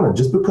staying at modern.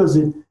 Just because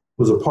it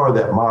was a part of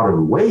that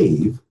modern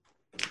wave,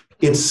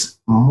 it's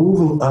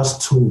moving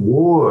us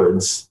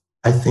towards,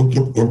 I think,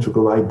 an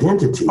integral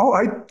identity. Oh,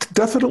 I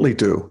definitely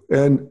do.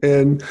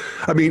 And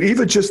I mean,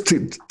 even just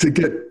to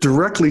get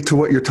directly to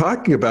what you're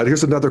talking about,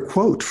 here's another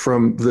quote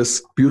from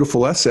this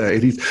beautiful essay.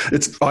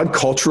 It's on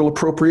cultural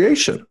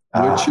appropriation,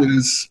 which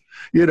is,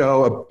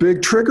 a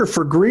big trigger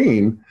for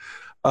Green.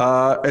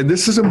 And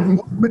this is a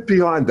movement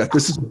beyond that.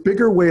 This is a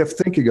bigger way of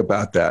thinking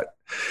about that.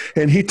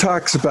 And he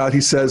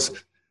says,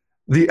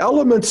 the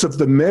elements of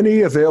the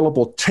many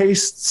available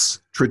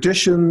tastes,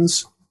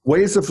 traditions,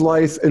 ways of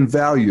life, and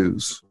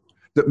values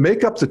that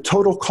make up the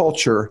total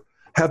culture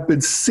have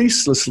been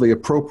ceaselessly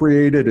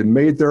appropriated and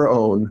made their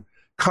own,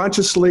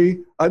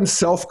 consciously,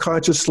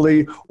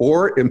 unself-consciously,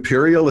 or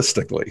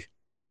imperialistically.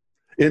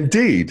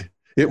 Indeed,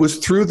 it was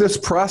through this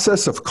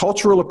process of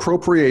cultural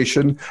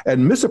appropriation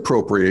and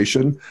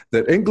misappropriation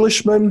that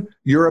Englishmen,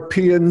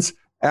 Europeans,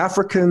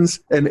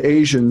 Africans, and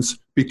Asians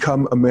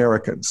become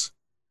Americans.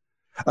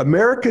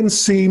 Americans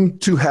seem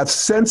to have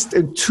sensed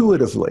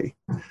intuitively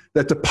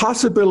that the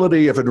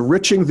possibility of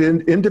enriching the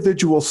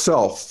individual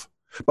self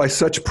by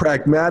such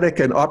pragmatic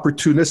and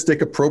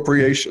opportunistic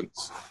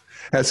appropriations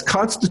has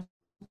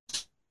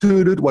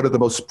constituted one of the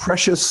most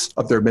precious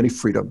of their many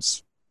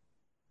freedoms.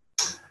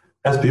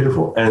 That's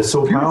beautiful. And it's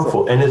so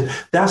powerful. And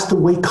that's the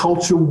way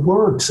culture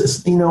works.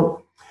 It's,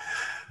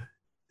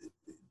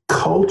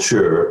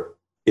 culture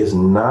is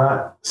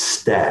not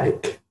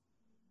static.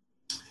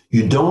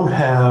 You don't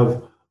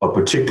have a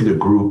particular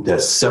group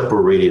that's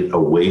separated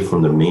away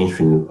from the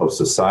mainstream of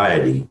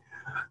society,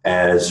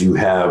 as you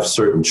have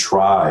certain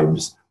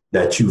tribes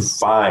that you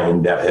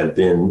find that have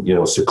been,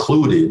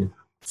 secluded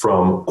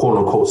from quote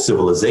unquote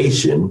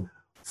civilization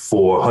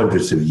for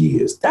hundreds of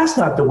years. That's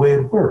not the way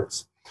it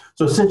works.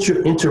 So since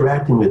you're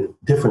interacting with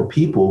different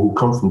people who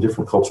come from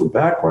different cultural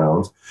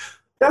backgrounds,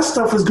 that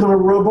stuff is going to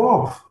rub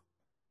off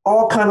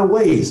all kind of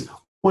ways.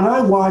 When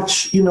I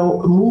watch,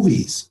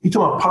 movies, you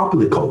talk about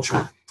popular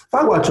culture. If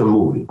I watch a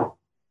movie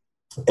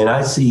and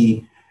I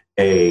see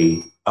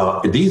these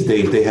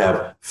days they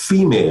have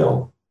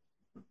female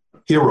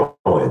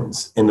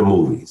heroines in the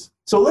movies.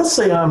 So let's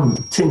say I'm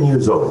 10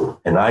 years old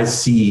and I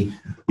see,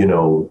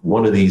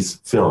 one of these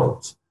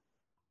films.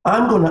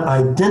 I'm going to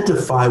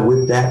identify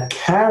with that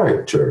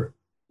character,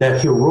 that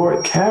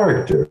heroic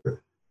character,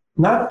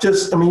 not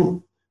just,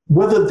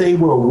 whether they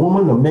were a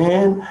woman, a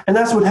man. And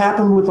that's what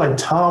happened with like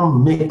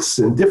Tom Mix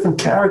and different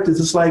characters.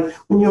 It's like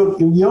when you're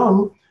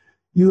young,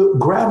 you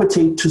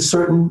gravitate to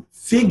certain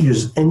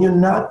figures and you're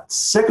not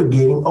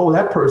segregating,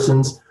 that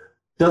person's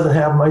doesn't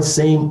have my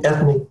same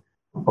ethnic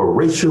or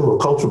racial or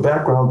cultural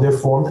background,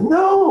 therefore.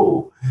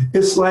 No,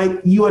 it's like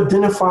you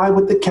identify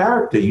with the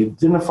character, you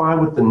identify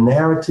with the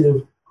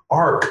narrative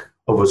arc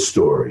of a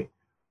story.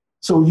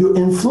 So you're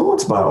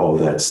influenced by all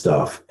that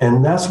stuff.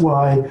 And that's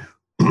why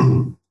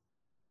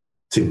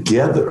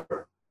together,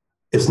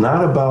 it's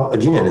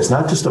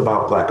not just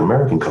about Black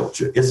American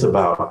culture. It's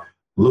about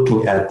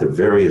looking at the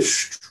various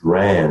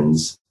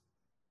strands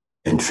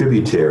and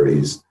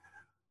tributaries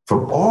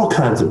from all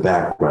kinds of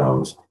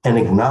backgrounds and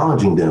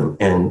acknowledging them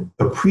and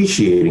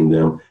appreciating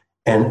them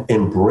and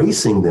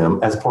embracing them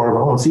as part of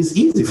our own. See, it's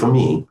easy for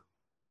me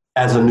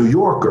as a New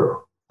Yorker.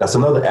 That's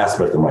another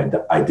aspect of my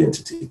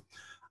identity.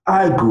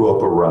 I grew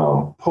up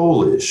around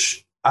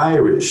Polish,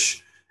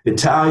 Irish,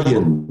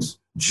 Italians,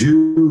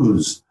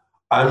 Jews.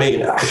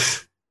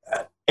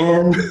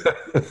 And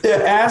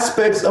there are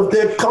aspects of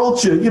their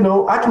culture.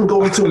 I can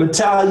go into an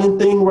Italian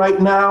thing right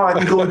now. I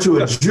can go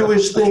into a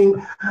Jewish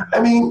thing.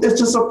 It's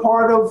just a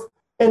part of,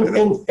 and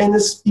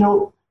it's,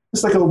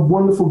 it's like a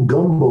wonderful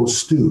gumbo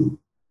stew.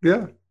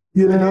 Yeah.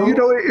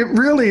 It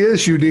really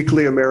is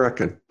uniquely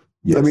American.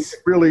 Yes. It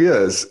really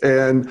is.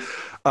 And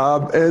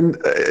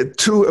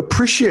to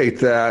appreciate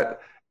that,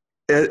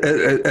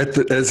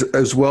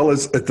 as well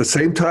as at the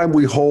same time,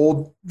 we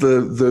hold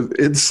the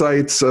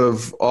insights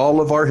of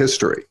all of our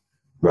history.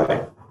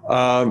 Right.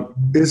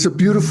 It's a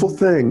beautiful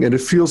thing, and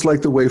it feels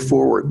like the way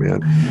forward,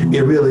 man.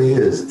 It really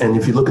is. And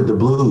if you look at the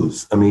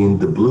blues,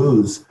 the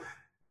blues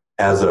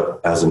as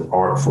an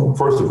art form,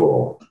 first of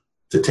all,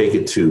 to take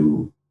it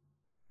to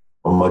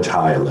a much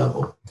higher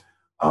level,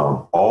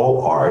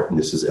 all art, and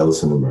this is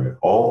Ellison and Murray,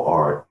 all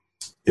art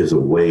is a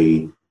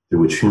way through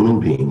which human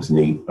beings, and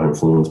they are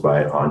influenced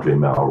by Andre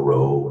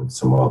Malraux and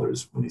some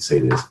others when they say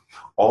this,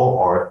 all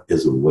art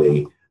is a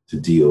way to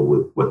deal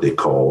with what they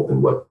call,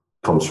 and what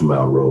comes from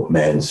Malraux,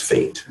 man's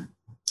fate,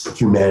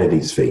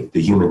 humanity's fate,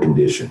 the human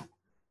condition.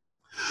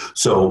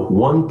 So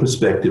one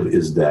perspective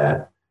is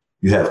that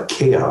you have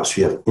chaos,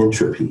 you have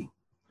entropy,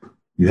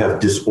 you have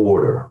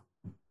disorder.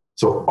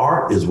 So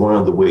art is one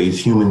of the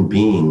ways human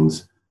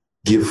beings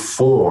give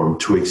form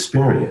to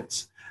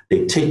experience.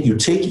 You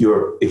take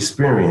your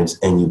experience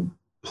and you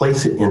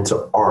place it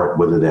into art,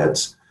 whether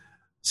that's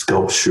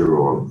sculpture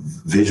or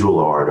visual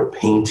art or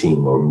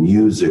painting or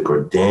music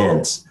or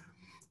dance,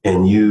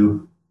 and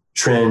you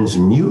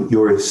transmute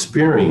your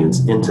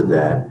experience into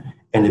that,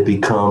 and it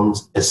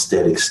becomes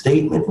aesthetic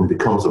statement and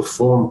becomes a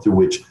form through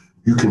which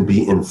you can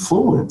be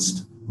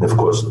influenced. And of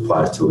course, it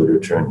applies to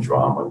literature and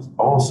drama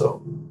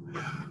also.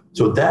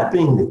 So that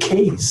being the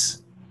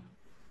case,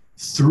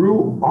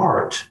 through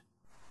art,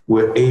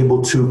 we're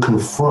able to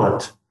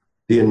confront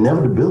the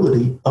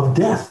inevitability of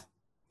death.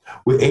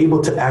 We're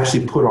able to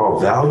actually put our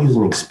values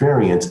and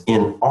experience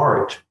in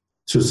art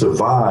to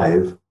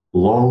survive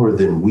longer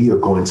than we are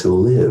going to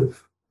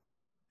live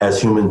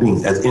as human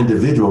beings, as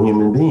individual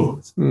human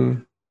beings.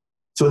 Mm.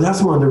 So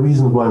that's one of the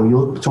reasons why when you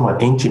look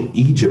at ancient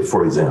Egypt,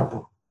 for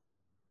example,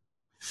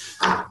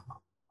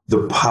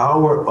 the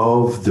power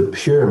of the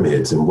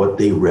pyramids and what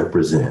they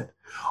represent.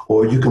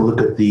 Or you can look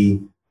at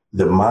the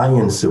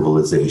Mayan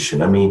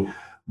civilization.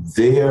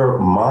 Their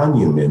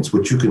monuments,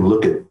 which you can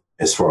look at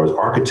as far as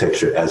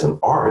architecture as an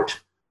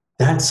art,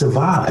 that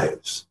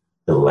survives.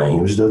 The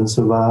language doesn't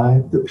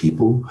survive. The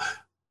people,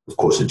 of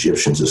course,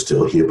 Egyptians are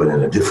still here, but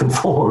in a different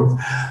form.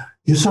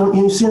 You see what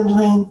I'm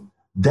saying?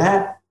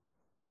 That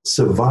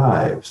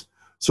survives.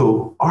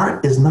 So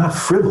art is not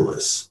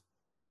frivolous.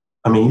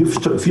 I mean,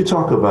 if you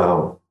talk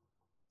about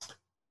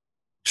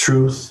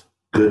truth,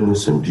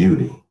 goodness, and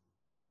beauty,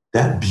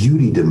 that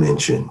beauty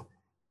dimension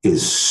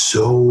is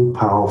so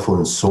powerful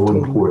and so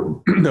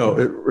important. No,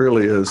 it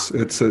really is.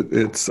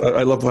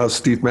 I love how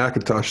Steve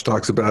McIntosh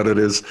talks about it.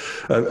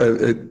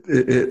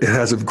 It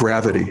has a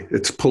gravity.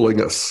 It's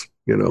pulling us.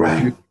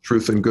 Right.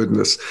 Truth and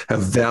goodness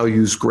have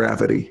values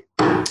gravity.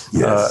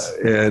 Yes.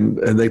 And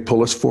they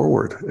pull us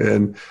forward.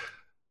 And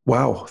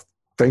wow,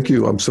 thank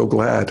you. I'm so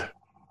glad.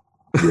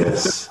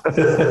 Yes.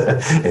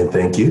 And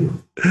thank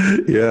you.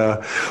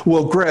 Yeah.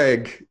 Well,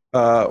 Greg,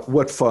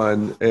 what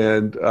fun.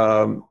 And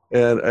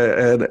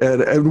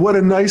what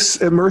a nice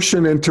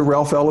immersion into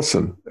Ralph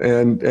Ellison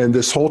and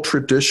this whole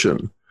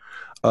tradition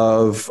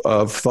of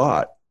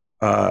thought.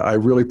 I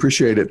really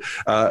appreciate it.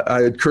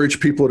 I encourage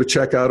people to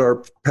check out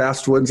our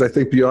past ones. I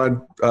think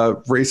Beyond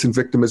Race and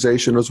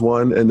Victimization was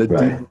one,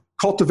 and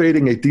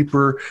Cultivating a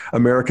Deeper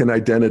American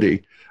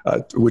Identity,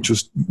 which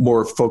was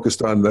more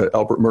focused on the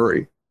Albert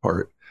Murray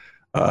part.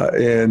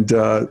 And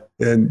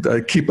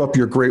keep up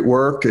your great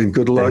work and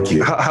good luck. Thank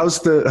you.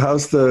 How's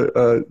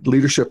the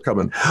leadership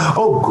coming?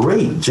 Oh,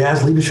 great.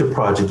 Jazz Leadership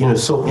Project.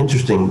 It's so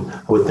interesting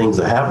what things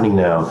are happening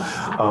now.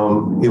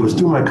 It was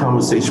through my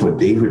conversation with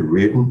David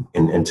Reardon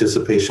in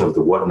anticipation of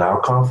the What Now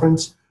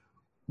conference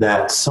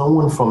that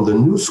someone from the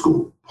New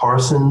School,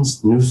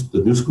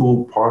 the New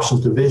School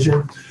Parsons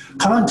Division,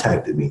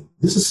 contacted me.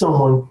 This is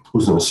someone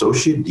who's an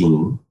associate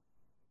dean,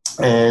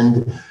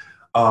 and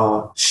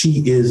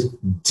she is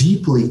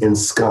deeply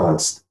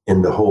ensconced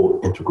in the whole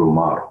integral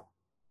model.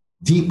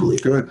 Deeply.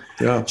 Good.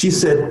 Yeah. She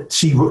said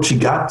she wrote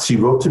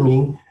to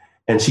me,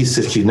 and she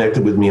said she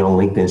connected with me on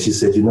LinkedIn. She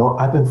said,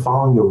 I've been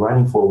following your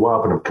writing for a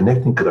while, but I'm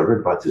connecting because I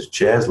heard about this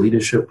Jazz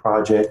Leadership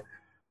Project.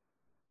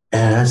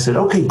 And I said,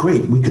 okay,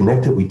 great. We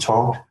connected, we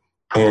talked,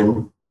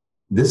 and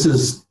this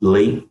is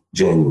late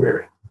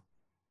January,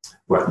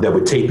 right, that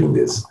we're taping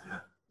this.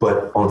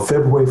 But on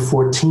February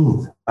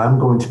 14th, I'm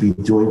going to be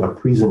doing a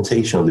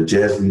presentation on the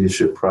Jazz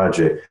Leadership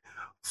Project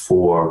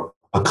for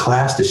a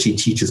class that she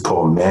teaches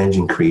called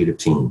Managing Creative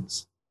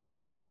Teams.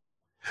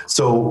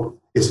 So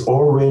it's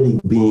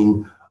already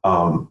being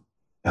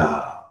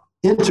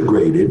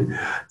integrated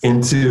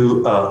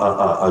into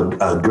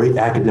a great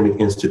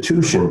academic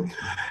institution.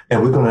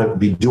 And we're going to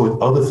be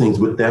doing other things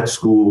with that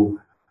school.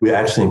 We're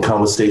actually in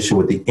conversation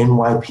with the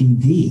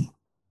NYPD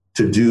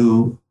to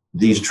do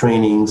these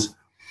trainings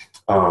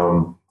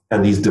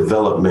and these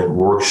development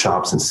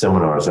workshops and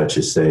seminars, I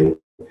should say,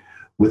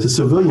 with the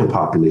civilian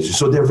population.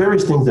 So there are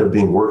various things that are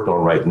being worked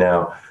on right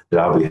now that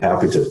I'll be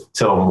happy to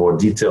tell more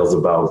details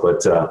about,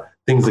 but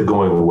things are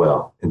going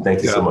well. And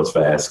thank you so much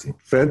for asking.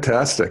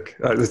 Fantastic.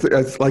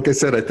 Like I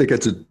said, I think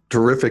it's a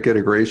terrific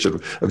integration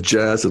of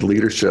jazz and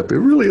leadership. It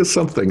really is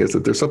something,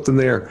 isn't there? Something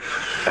there.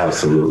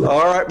 Absolutely.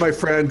 All right, my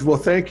friend. Well,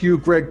 thank you,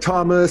 Greg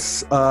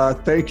Thomas.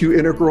 Thank you,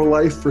 Integral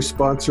Life, for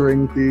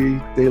sponsoring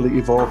the Daily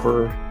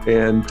Evolver.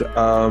 And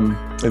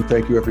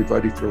thank you,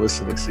 everybody, for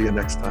listening. See you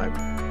next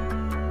time.